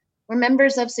 we're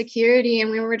members of security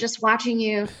and we were just watching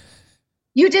you.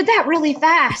 You did that really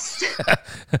fast."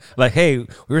 Like, hey, we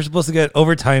were supposed to get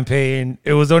overtime pay and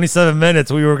it was only 7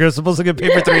 minutes. We were supposed to get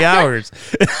paid for 3 hours.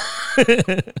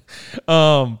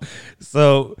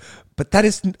 So, but that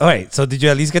is all right. So did you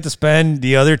at least get to spend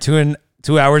the other 2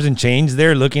 hours and change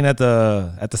there looking at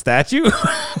the statue?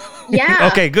 Yeah.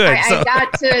 Okay, good. I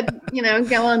got to,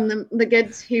 go on the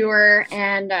good tour,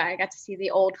 and I got to see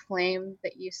the old flame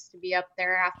that used to be up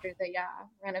there after the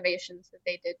renovations that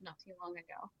they did not too long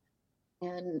ago.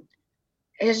 And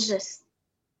it's just,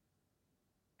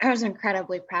 I was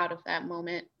incredibly proud of that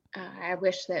moment. I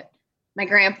wish that my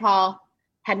grandpa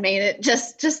had made it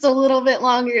just a little bit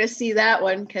longer to see that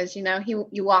one, because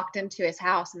you walked into his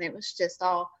house and it was just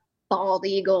all bald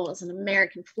eagles and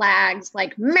American flags,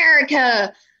 like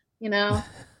America.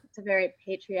 It's a very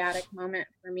patriotic moment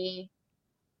for me.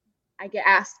 I get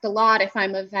asked a lot if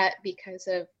I'm a vet because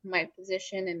of my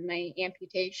position and my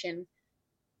amputation.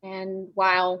 And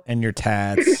while and your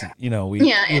tats, we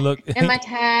look and my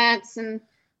tats and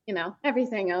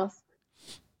everything else.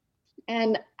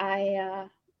 And I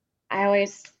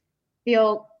always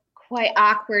feel quite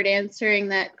awkward answering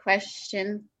that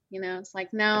question. It's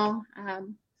like, no,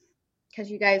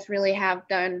 because you guys really have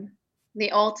done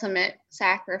the ultimate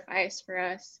sacrifice for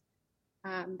us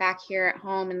back here at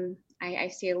home. And I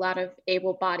see a lot of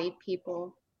able-bodied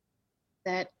people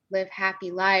that live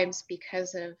happy lives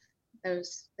because of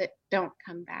those that don't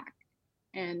come back,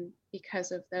 and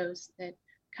because of those that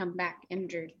come back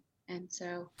injured. And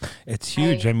so it's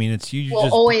huge. I mean, it's huge.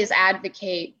 We'll always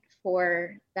advocate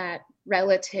for that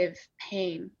relative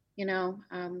pain,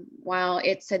 while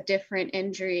it's a different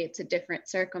injury, it's a different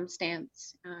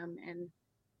circumstance. And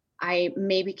I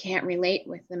maybe can't relate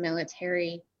with the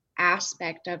military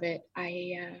aspect of it.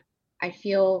 I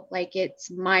feel like it's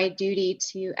my duty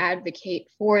to advocate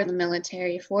for the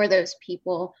military, for those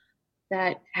people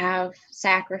that have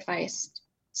sacrificed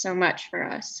so much for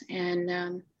us.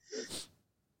 And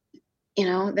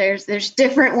there's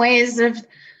different ways of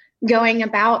going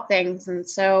about things, and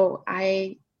so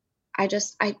I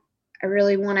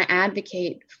really want to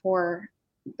advocate for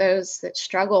those that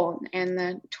struggle, and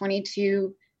the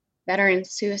 22 veteran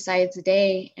suicides a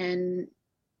day, and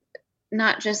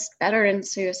not just veteran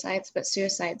suicides, but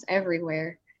suicides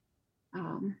everywhere.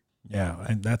 Yeah,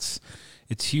 and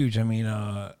it's huge. I mean,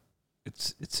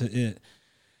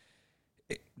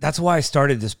 that's why I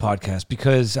started this podcast,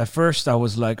 because at first I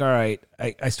was like, all right,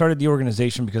 I started the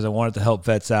organization because I wanted to help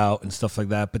vets out and stuff like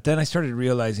that. But then I started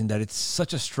realizing that it's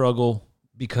such a struggle,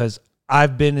 because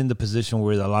I've been in the position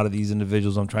where a lot of these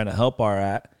individuals I'm trying to help are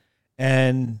at,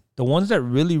 and the ones that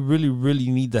really, really, really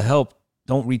need the help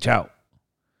don't reach out.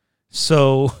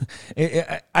 So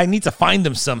I need to find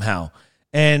them somehow.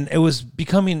 And it's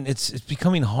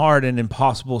becoming hard and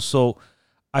impossible. So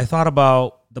I thought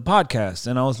about the podcast,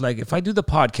 and I was like, if I do the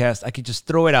podcast, I could just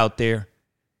throw it out there.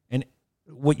 And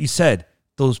what you said,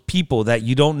 those people that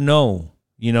you don't know,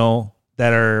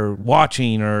 that are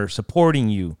watching or supporting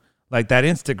you, like that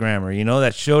Instagrammer,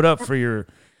 that showed up for your,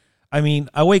 I mean,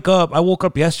 I woke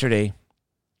up yesterday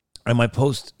on my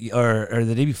post or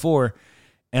the day before,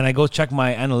 and I go check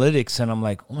my analytics, and I'm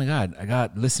like, oh my God, I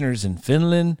got listeners in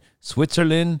Finland,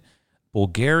 Switzerland,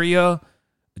 Bulgaria,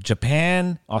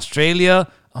 Japan,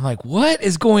 Australia. I'm like, what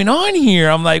is going on here?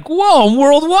 I'm like, whoa, I'm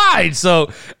worldwide. So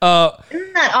isn't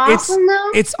that awesome,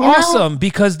 though? It's awesome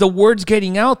because the word's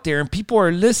getting out there and people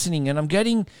are listening, and I'm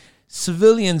getting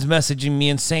civilians messaging me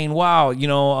and saying, wow,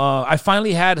 I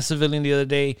finally had a civilian the other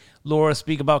day, Laura,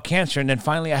 speak about cancer, and then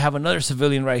finally I have another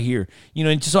civilian right here. And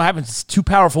it just so happens it's two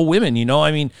powerful women,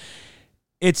 I mean,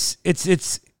 it's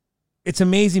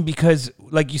amazing because,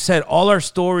 like you said, all our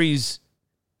stories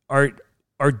are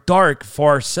dark for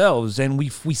ourselves, and we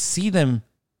see them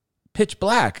pitch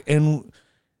black, and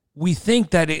we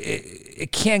think that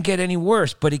it can't get any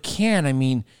worse, but it can. I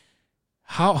mean,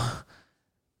 how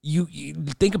you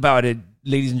think about it,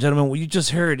 ladies and gentlemen, what you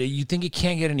just heard, you think it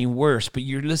can't get any worse, but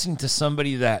you're listening to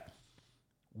somebody that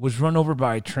was run over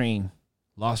by a train,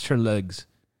 lost her legs,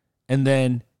 and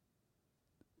then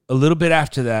a little bit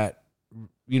after that,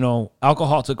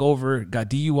 alcohol took over, got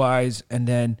DUIs, and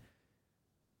then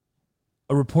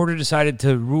a reporter decided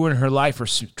to ruin her life or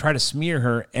try to smear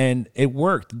her, and it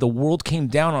worked. The world came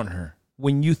down on her.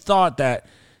 When you thought that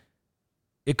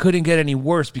it couldn't get any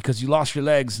worse because you lost your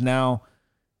legs, now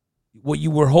what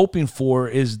you were hoping for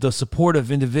is the support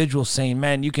of individuals saying,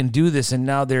 man, you can do this, and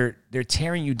now they're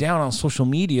tearing you down on social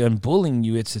media and bullying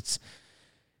you.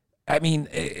 I mean,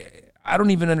 I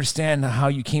don't even understand how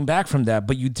you came back from that,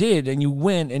 but you did, and you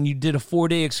went and you did a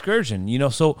 4-day excursion,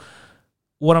 so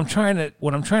what I'm trying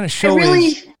to show I really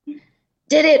is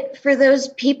did it for those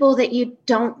people that you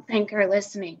don't think are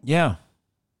listening. Yeah.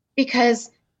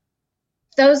 Because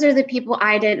those are the people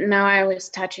I didn't know I was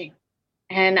touching.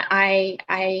 And I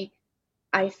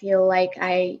feel like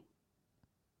I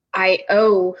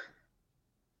owe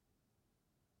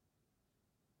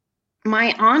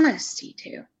my honesty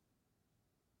to,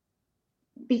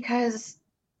 because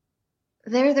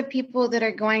they're the people that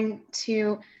are going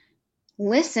to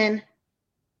listen,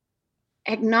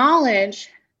 acknowledge,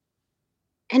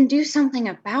 and do something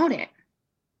about it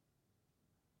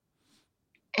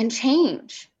and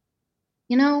change.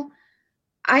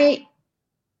 I,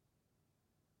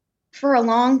 for a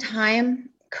long time,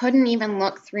 couldn't even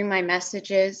look through my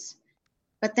messages.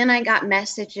 But then I got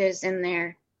messages in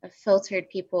there of filtered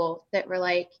people that were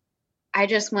like, I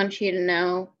just want you to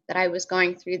know that I was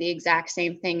going through the exact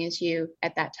same thing as you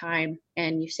at that time,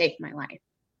 and you saved my life.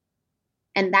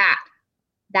 And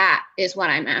that is what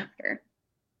I'm after.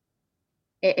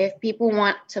 If people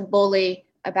want to bully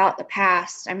about the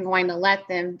past, I'm going to let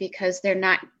them, because they're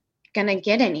not going to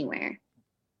get anywhere.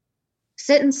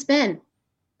 Sit and spin.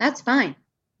 That's fine.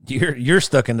 You're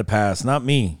stuck in the past, not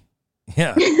me.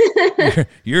 Yeah.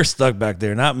 You're stuck back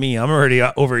there, not me. I'm already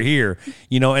over here,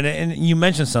 and you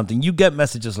mentioned something. You get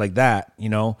messages like that,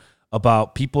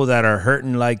 about people that are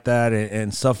hurting like that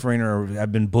and suffering or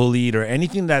have been bullied or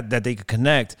anything that they could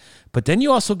connect. But then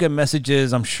you also get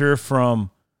messages, I'm sure, from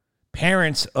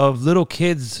parents of little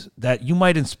kids that you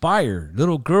might inspire,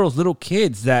 little girls, little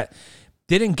kids that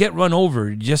didn't get run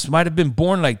over, just might have been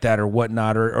born like that or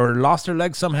whatnot, or lost their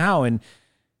leg somehow. And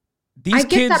I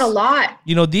get that a lot.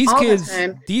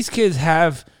 These kids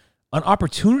have an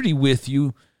opportunity with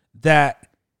you that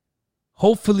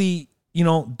hopefully,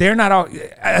 they're not out.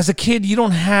 As a kid, you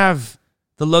don't have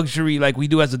the luxury like we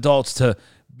do as adults to,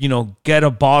 get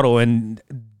a bottle and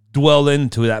dwell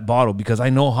into that bottle, because I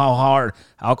know how hard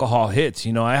alcohol hits.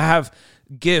 I have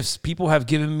gifts. People have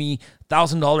given me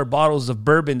 $1,000 bottles of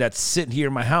bourbon that sit here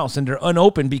in my house, and they're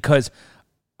unopened because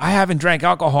I haven't drank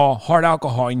hard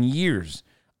alcohol in years.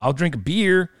 I'll drink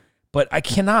beer, but I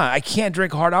can't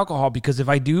drink hard alcohol, because if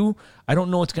I do, I don't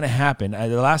know what's going to happen.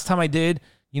 The last time I did,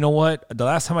 I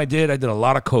did a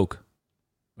lot of Coke.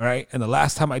 All right. And the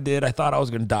last time I did, I thought I was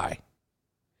going to die.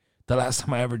 The last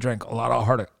time I ever drank a lot of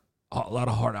hard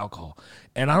alcohol,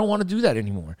 and I don't want to do that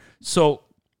anymore. So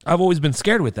I've always been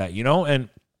scared with that, and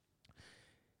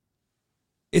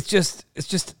it's just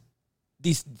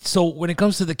these. So when it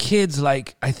comes to the kids,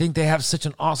 like, I think they have such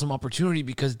an awesome opportunity,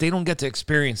 because they don't get to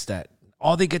experience that.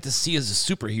 All they get to see is a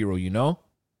superhero,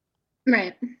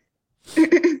 Right.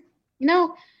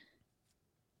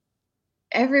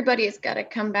 Everybody's got to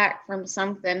come back from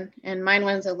something, and mine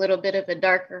was a little bit of a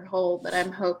darker hole, but I'm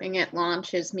hoping it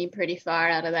launches me pretty far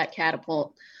out of that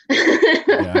catapult.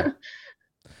 Yeah.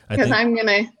 Because I'm going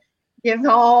to give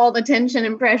all the tension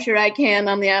and pressure I can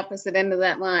on the opposite end of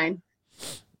that line.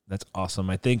 That's awesome.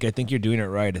 I think you're doing it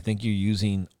right. I think you're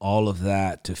using all of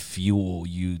that to fuel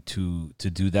you to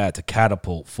do that, to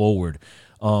catapult forward.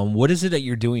 What is it that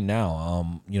you're doing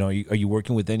now? Are you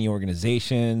working with any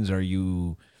organizations? Are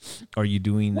you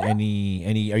doing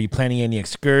any? Are you planning any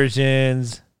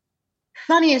excursions?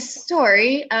 Funniest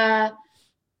story. Back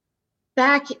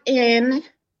in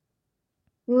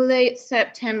late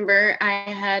September, I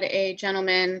had a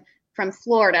gentleman from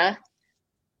Florida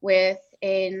with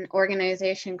an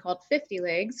organization called 50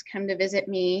 Legs come to visit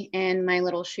me in my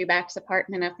little shoebox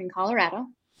apartment up in Colorado.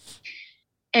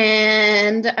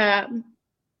 And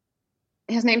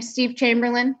his name's Steve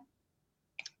Chamberlain.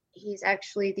 He's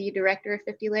actually the director of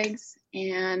 50 Legs.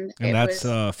 And that's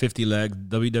 50 Legs,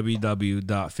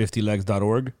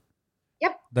 www.50legs.org.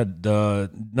 Yep.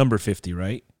 The number 50,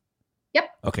 right? Yep.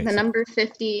 Okay. The number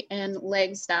 50 and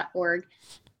legs.org.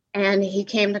 And he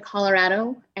came to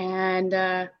Colorado,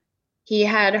 and he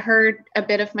had heard a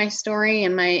bit of my story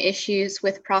and my issues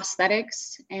with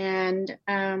prosthetics. And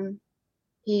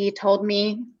he told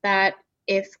me that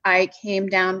if I came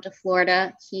down to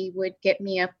Florida, he would get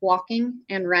me up walking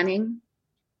and running,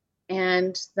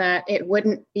 and that it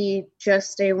wouldn't be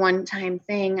just a one-time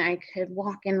thing. I could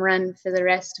walk and run for the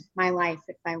rest of my life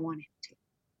if I wanted to.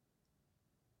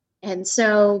 And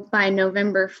so by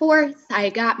November 4th, I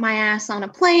got my ass on a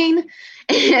plane,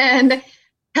 and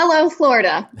hello,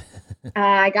 Florida.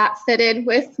 I got fitted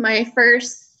with my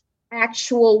first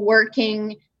actual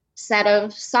working set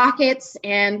of sockets,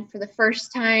 and for the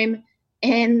first time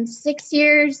in 6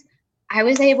 years, I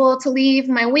was able to leave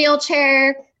my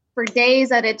wheelchair for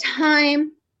days at a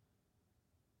time.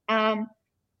 I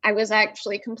was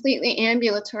actually completely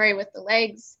ambulatory with the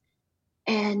legs.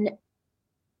 And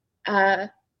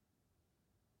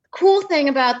cool thing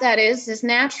about that is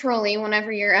naturally,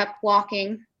 whenever you're up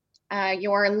walking,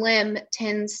 your limb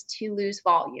tends to lose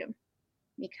volume,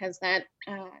 because that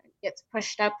gets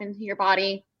pushed up into your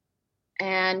body,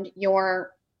 and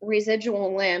your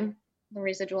residual limb, the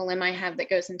residual limb I have that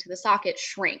goes into the socket,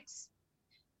 shrinks.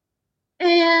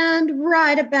 And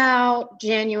right about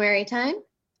January time,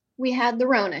 we had the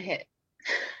Rona hit.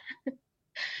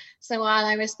 So while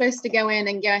I was supposed to go in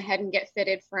and go ahead and get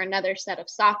fitted for another set of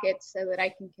sockets so that I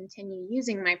can continue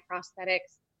using my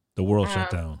prosthetics, the world shut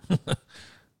down.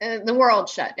 The world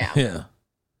shut down. Yeah.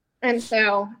 And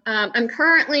so I'm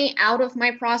currently out of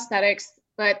my prosthetics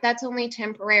but that's only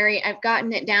temporary. I've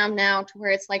gotten it down now to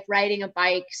where it's like riding a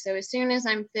bike. So as soon as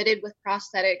I'm fitted with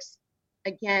prosthetics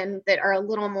again that are a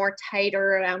little more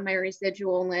tighter around my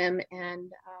residual limb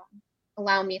and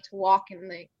allow me to walk in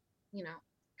the,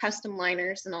 custom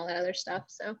liners and all that other stuff.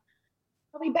 So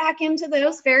I'll be back into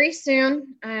those very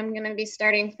soon. I'm going to be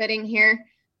starting fitting here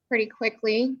pretty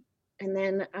quickly. And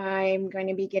then I'm going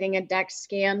to be getting a DEX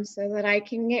scan so that I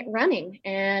can get running.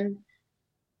 And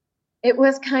it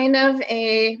was kind of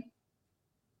a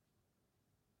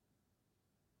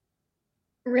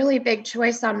really big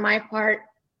choice on my part.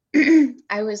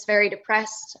 I was very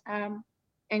depressed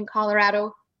in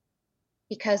Colorado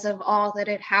because of all that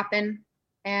had happened.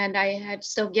 And I had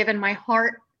still given my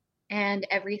heart and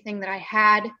everything that I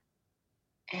had.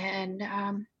 And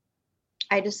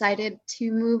I decided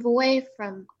to move away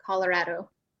from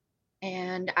Colorado.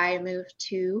 And I moved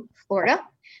to Florida.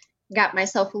 Got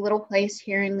myself a little place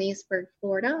here in Leesburg,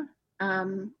 Florida,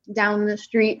 down the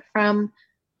street from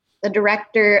the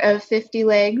director of 50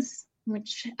 Legs,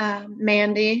 which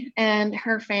Mandy and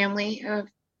her family have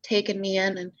taken me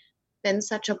in and been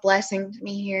such a blessing to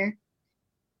me here.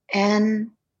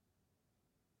 And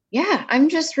yeah, I'm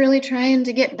just really trying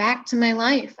to get back to my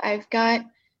life. I've got,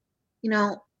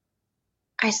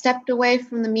 I stepped away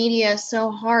from the media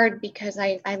so hard because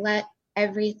I let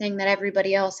everything that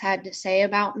everybody else had to say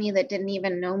about me that didn't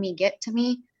even know me get to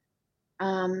me.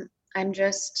 I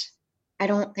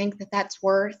don't think that that's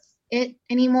worth it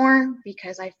anymore,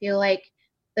 because I feel like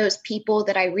those people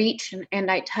that I reach and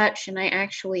I touch and I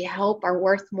actually help are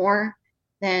worth more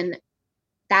than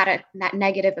that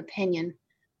negative opinion.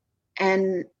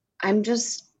 And I'm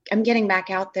getting back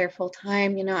out there full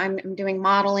time. I'm doing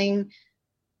modeling.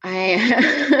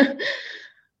 I'm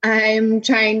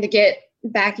trying to get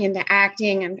back into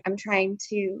acting. I'm trying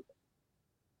to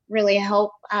really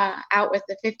help out with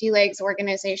the 50 Legs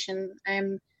organization.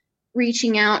 I'm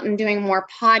reaching out and doing more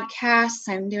podcasts.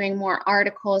 I'm doing more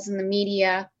articles in the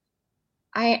media.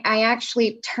 I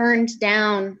actually turned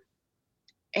down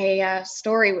a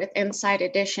story with Inside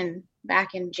Edition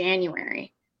back in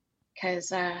January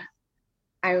because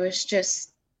I was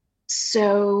just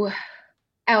so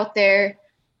out there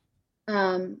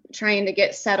trying to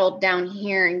get settled down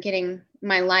here and getting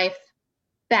my life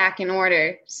back in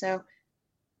order. So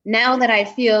now that I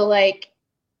feel like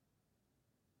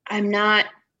I'm not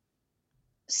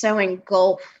so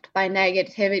engulfed by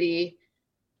negativity,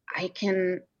 I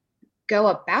can go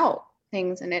about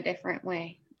things in a different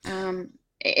way.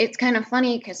 It's kind of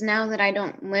funny because now that I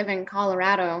don't live in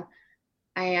Colorado,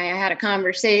 I had a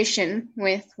conversation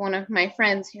with one of my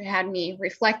friends who had me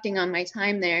reflecting on my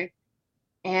time there.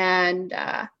 And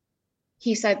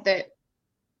he said that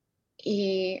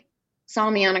he saw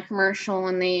me on a commercial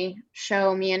and they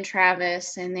show me and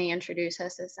Travis and they introduce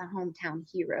us as the hometown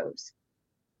heroes.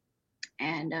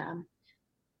 And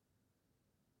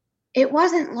it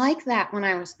wasn't like that when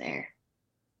I was there,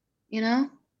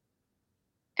 And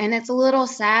it's a little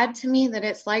sad to me that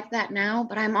it's like that now,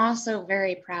 but I'm also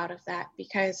very proud of that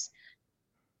because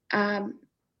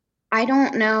I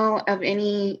don't know of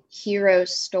any hero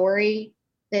story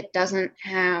that doesn't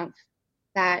have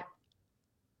that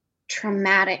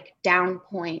traumatic down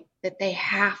point that they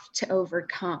have to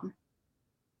overcome.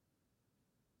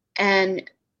 And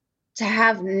to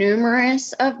have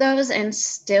numerous of those and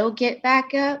still get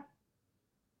back up,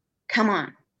 come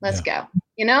on, let's go,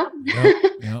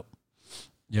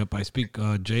 Yep. I speak,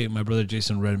 my brother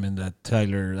Jason Redmond,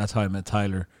 that's how I met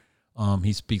Tyler.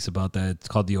 He speaks about that. It's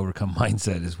called the Overcome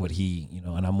Mindset is what he,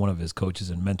 and I'm one of his coaches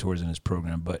and mentors in his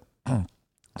program, but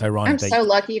it's ironic. I'm so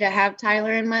lucky to have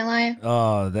Tyler in my life.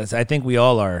 Oh, I think we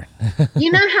all are.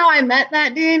 You know how I met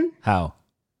that dude? How?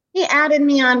 He added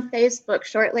me on Facebook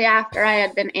shortly after I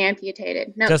had been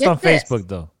amputated. No, just on Facebook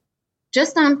though.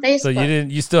 Just on Facebook. So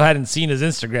you still hadn't seen his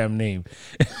Instagram name.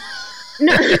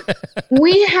 No,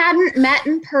 we hadn't met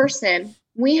in person.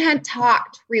 We had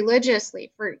talked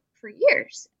religiously for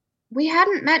years. We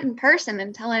hadn't met in person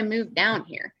until I moved down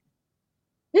here.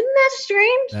 Isn't that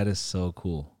strange? That is so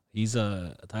cool. He's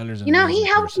Tyler's. He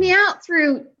helped me out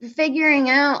through figuring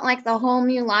out like the whole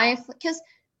new life, because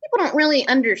people don't really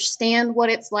understand what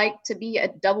it's like to be a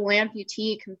double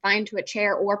amputee confined to a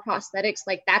chair or prosthetics.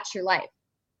 Like, that's your life.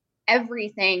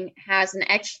 Everything has an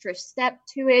extra step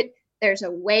to it. There's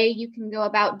a way you can go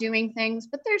about doing things,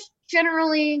 but there's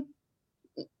generally,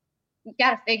 you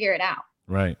got to figure it out.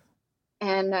 Right.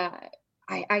 And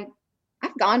I've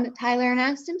gone to Tyler and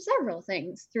asked him several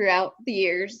things throughout the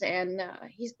years, and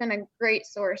he's been a great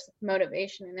source of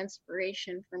motivation and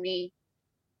inspiration for me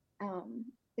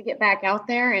to get back out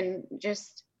there and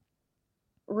just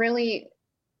really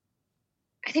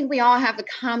I think we all have the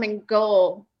common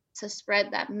goal to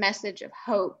spread that message of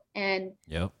hope and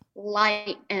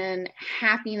light and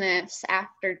happiness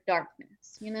after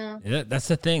darkness, you know? Yeah, that's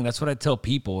the thing. That's what I tell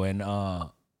people. And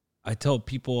I tell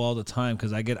people all the time,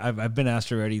 because I've been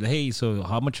asked already, hey, so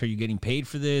how much are you getting paid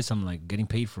for this? I'm like, getting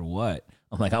paid for what?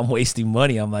 I'm like, I'm wasting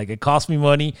money. I'm like, it costs me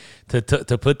money to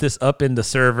put this up in the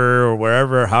server or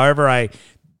wherever, however I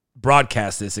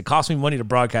broadcast this. It costs me money to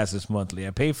broadcast this monthly. I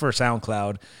pay for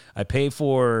SoundCloud. I pay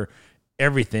for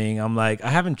everything. I'm like, I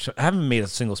haven't made a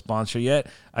single sponsor yet.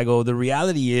 I go, the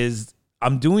reality is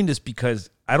I'm doing this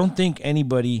because I don't think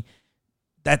anybody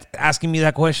that's asking me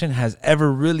that question has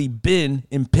ever really been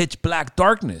in pitch black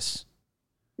darkness.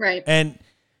 Right. And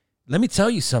let me tell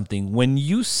you something. When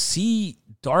you see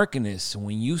darkness,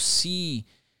 when you see,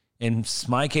 in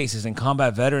my cases, in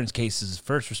combat veterans cases,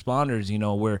 first responders, you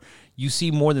know, where you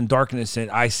see more than darkness, and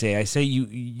I say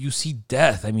you see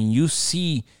death. I mean, you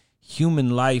see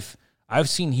human life. I've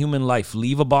seen human life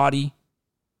leave a body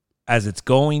as it's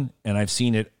going, and I've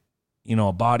seen it, you know,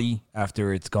 a body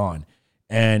after it's gone.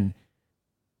 And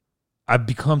I've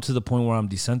become to the point where I'm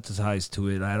desensitized to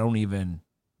it. I don't even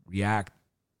react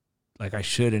like I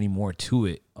should anymore to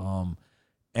it.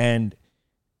 And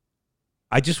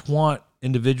I just want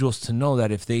individuals to know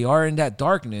that if they are in that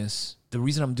darkness, the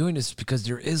reason I'm doing this is because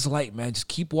there is light, man. Just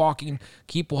keep walking,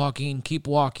 keep walking, keep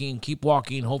walking, keep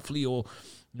walking. Hopefully you'll,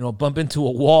 you know, bump into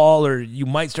a wall, or you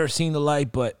might start seeing the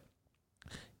light. But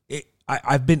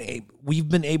we've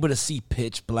been able to see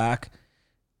pitch black,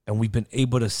 and we've been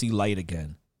able to see light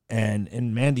again.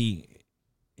 And Mandy,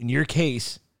 in your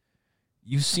case,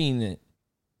 you've seen it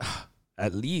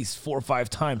at least 4 or 5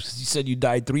 times, because you said you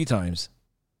died 3 times.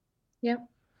 Yep.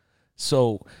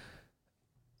 So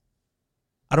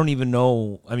I don't even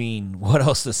know, I mean, what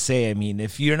else to say. I mean,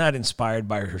 if you're not inspired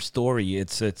by her story, you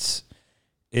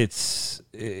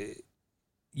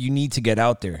need to get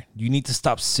out there. You need to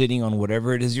stop sitting on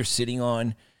whatever it is you're sitting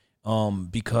on,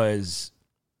 because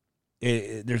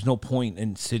there's no point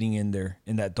in sitting in there,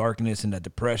 in that darkness, in that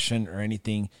depression or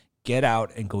anything. Get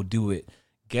out and go do it.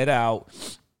 Get out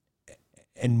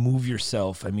and move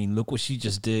yourself. I mean, look what she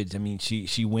just did. I mean,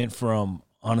 she went from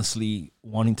honestly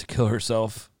wanting to kill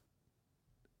herself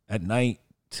at night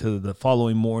to the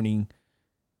following morning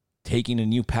taking a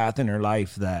new path in her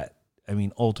life that, I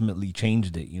mean, ultimately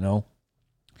changed it, you know?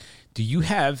 Do you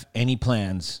have any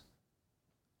plans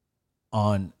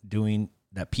on doing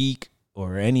that peak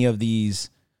or any of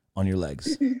these on your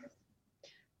legs? You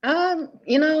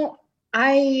know,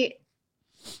 I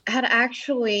had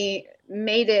actually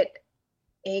made it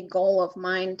a goal of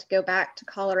mine to go back to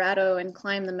Colorado and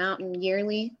climb the mountain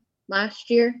yearly last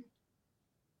year,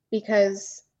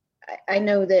 because I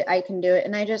know that I can do it,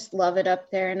 and I just love it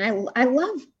up there, and I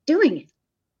love doing it.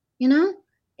 You know,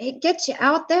 it gets you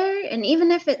out there, and even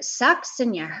if it sucks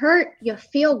and you hurt, you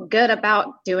feel good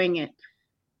about doing it.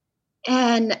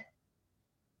 And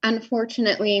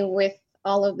unfortunately, with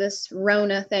all of this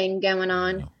Rona thing going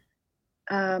on,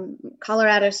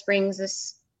 Colorado Springs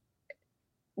has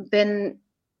been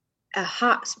a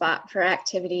hot spot for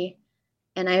activity,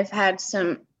 and I've had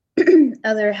some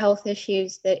other health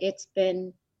issues that it's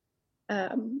been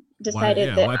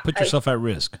decided that why put yourself at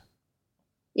risk?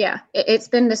 Yeah, it's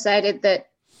been decided that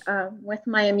with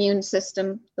my immune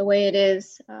system the way it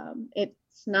is,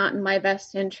 it's not in my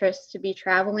best interest to be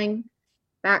traveling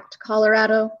back to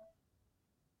Colorado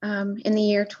in the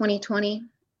year 2020.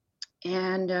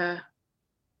 And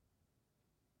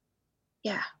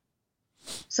yeah,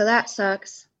 so that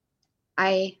sucks.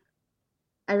 I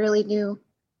really do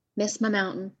miss my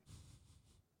mountain,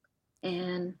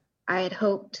 and I had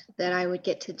hoped that I would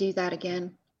get to do that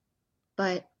again,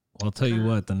 but well, I'll tell you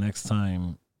what, the next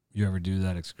time you ever do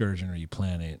that excursion or you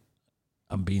plan it,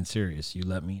 I'm being serious. You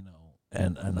let me know,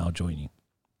 and I'll join you.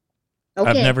 Okay.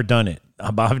 I've never done it.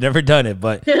 I've never done it,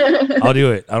 but I'll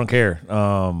do it. I don't care.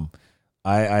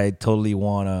 I totally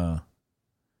want to.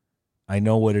 I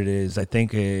know what it is. I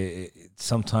think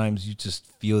sometimes you just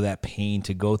feel that pain,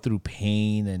 to go through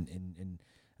pain and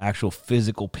actual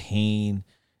physical pain,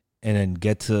 and then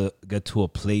get to a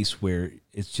place where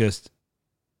it's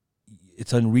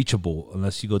unreachable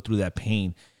unless you go through that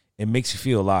pain. It makes you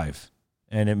feel alive,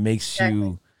 and it makes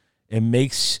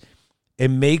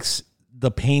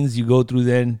the pains you go through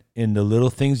then in the little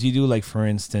things you do, like for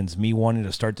instance, me wanting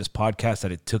to start this podcast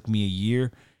that it took me a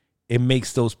year, it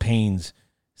makes those pains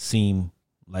seem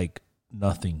like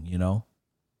nothing, you know?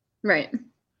 Right.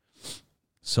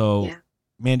 So, yeah.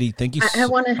 Mandy, thank you. I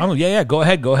want to. Oh, yeah. Go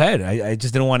ahead. I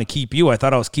just didn't want to keep you. I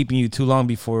thought I was keeping you too long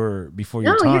before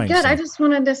your time. No, you're good. So. I just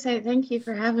wanted to say thank you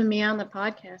for having me on the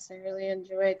podcast. I really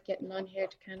enjoyed getting on here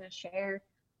to kind of share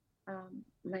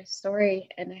my story.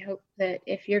 And I hope that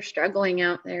if you're struggling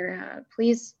out there,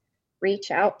 please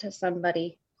reach out to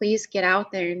somebody. Please get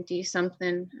out there and do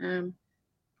something.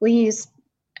 Please,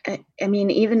 I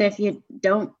mean, even if you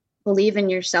don't believe in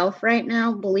yourself right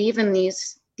now, believe in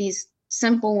these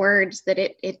simple words that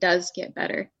it does get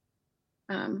better.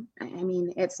 I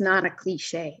mean, it's not a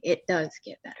cliche. It does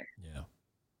get better. Yeah.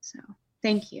 So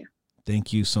thank you.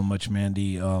 Thank you so much,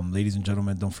 Mandy. Ladies and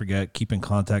gentlemen, don't forget, keep in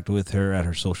contact with her at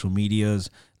her social medias.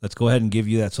 Let's go ahead and give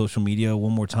you that social media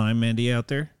one more time, Mandy, out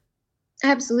there.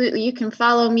 Absolutely. You can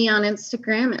follow me on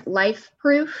Instagram at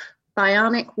LifeProof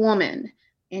Bionic Woman.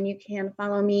 And you can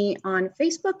follow me on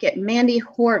Facebook at Mandy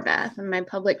Horvath on my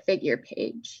public figure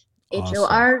page. Awesome.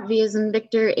 HORV as in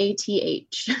Victor,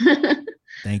 ATH.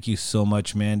 Thank you so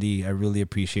much, Mandy. I really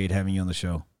appreciate having you on the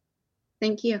show.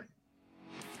 Thank you.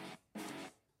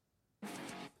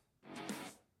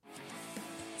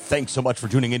 Thanks so much for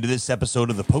tuning into this episode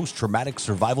of the Post-Traumatic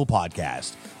Survival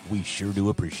Podcast. We sure do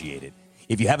appreciate it.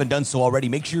 If you haven't done so already,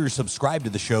 make sure you're subscribed to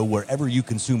the show wherever you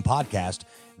consume podcasts.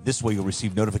 This way you'll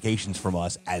receive notifications from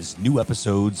us as new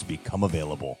episodes become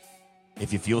available.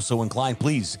 If you feel so inclined,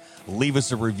 please leave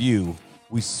us a review.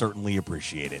 We certainly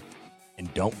appreciate it.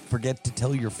 And don't forget to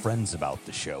tell your friends about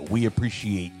the show. We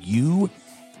appreciate you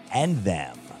and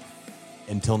them.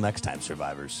 Until next time,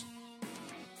 survivors.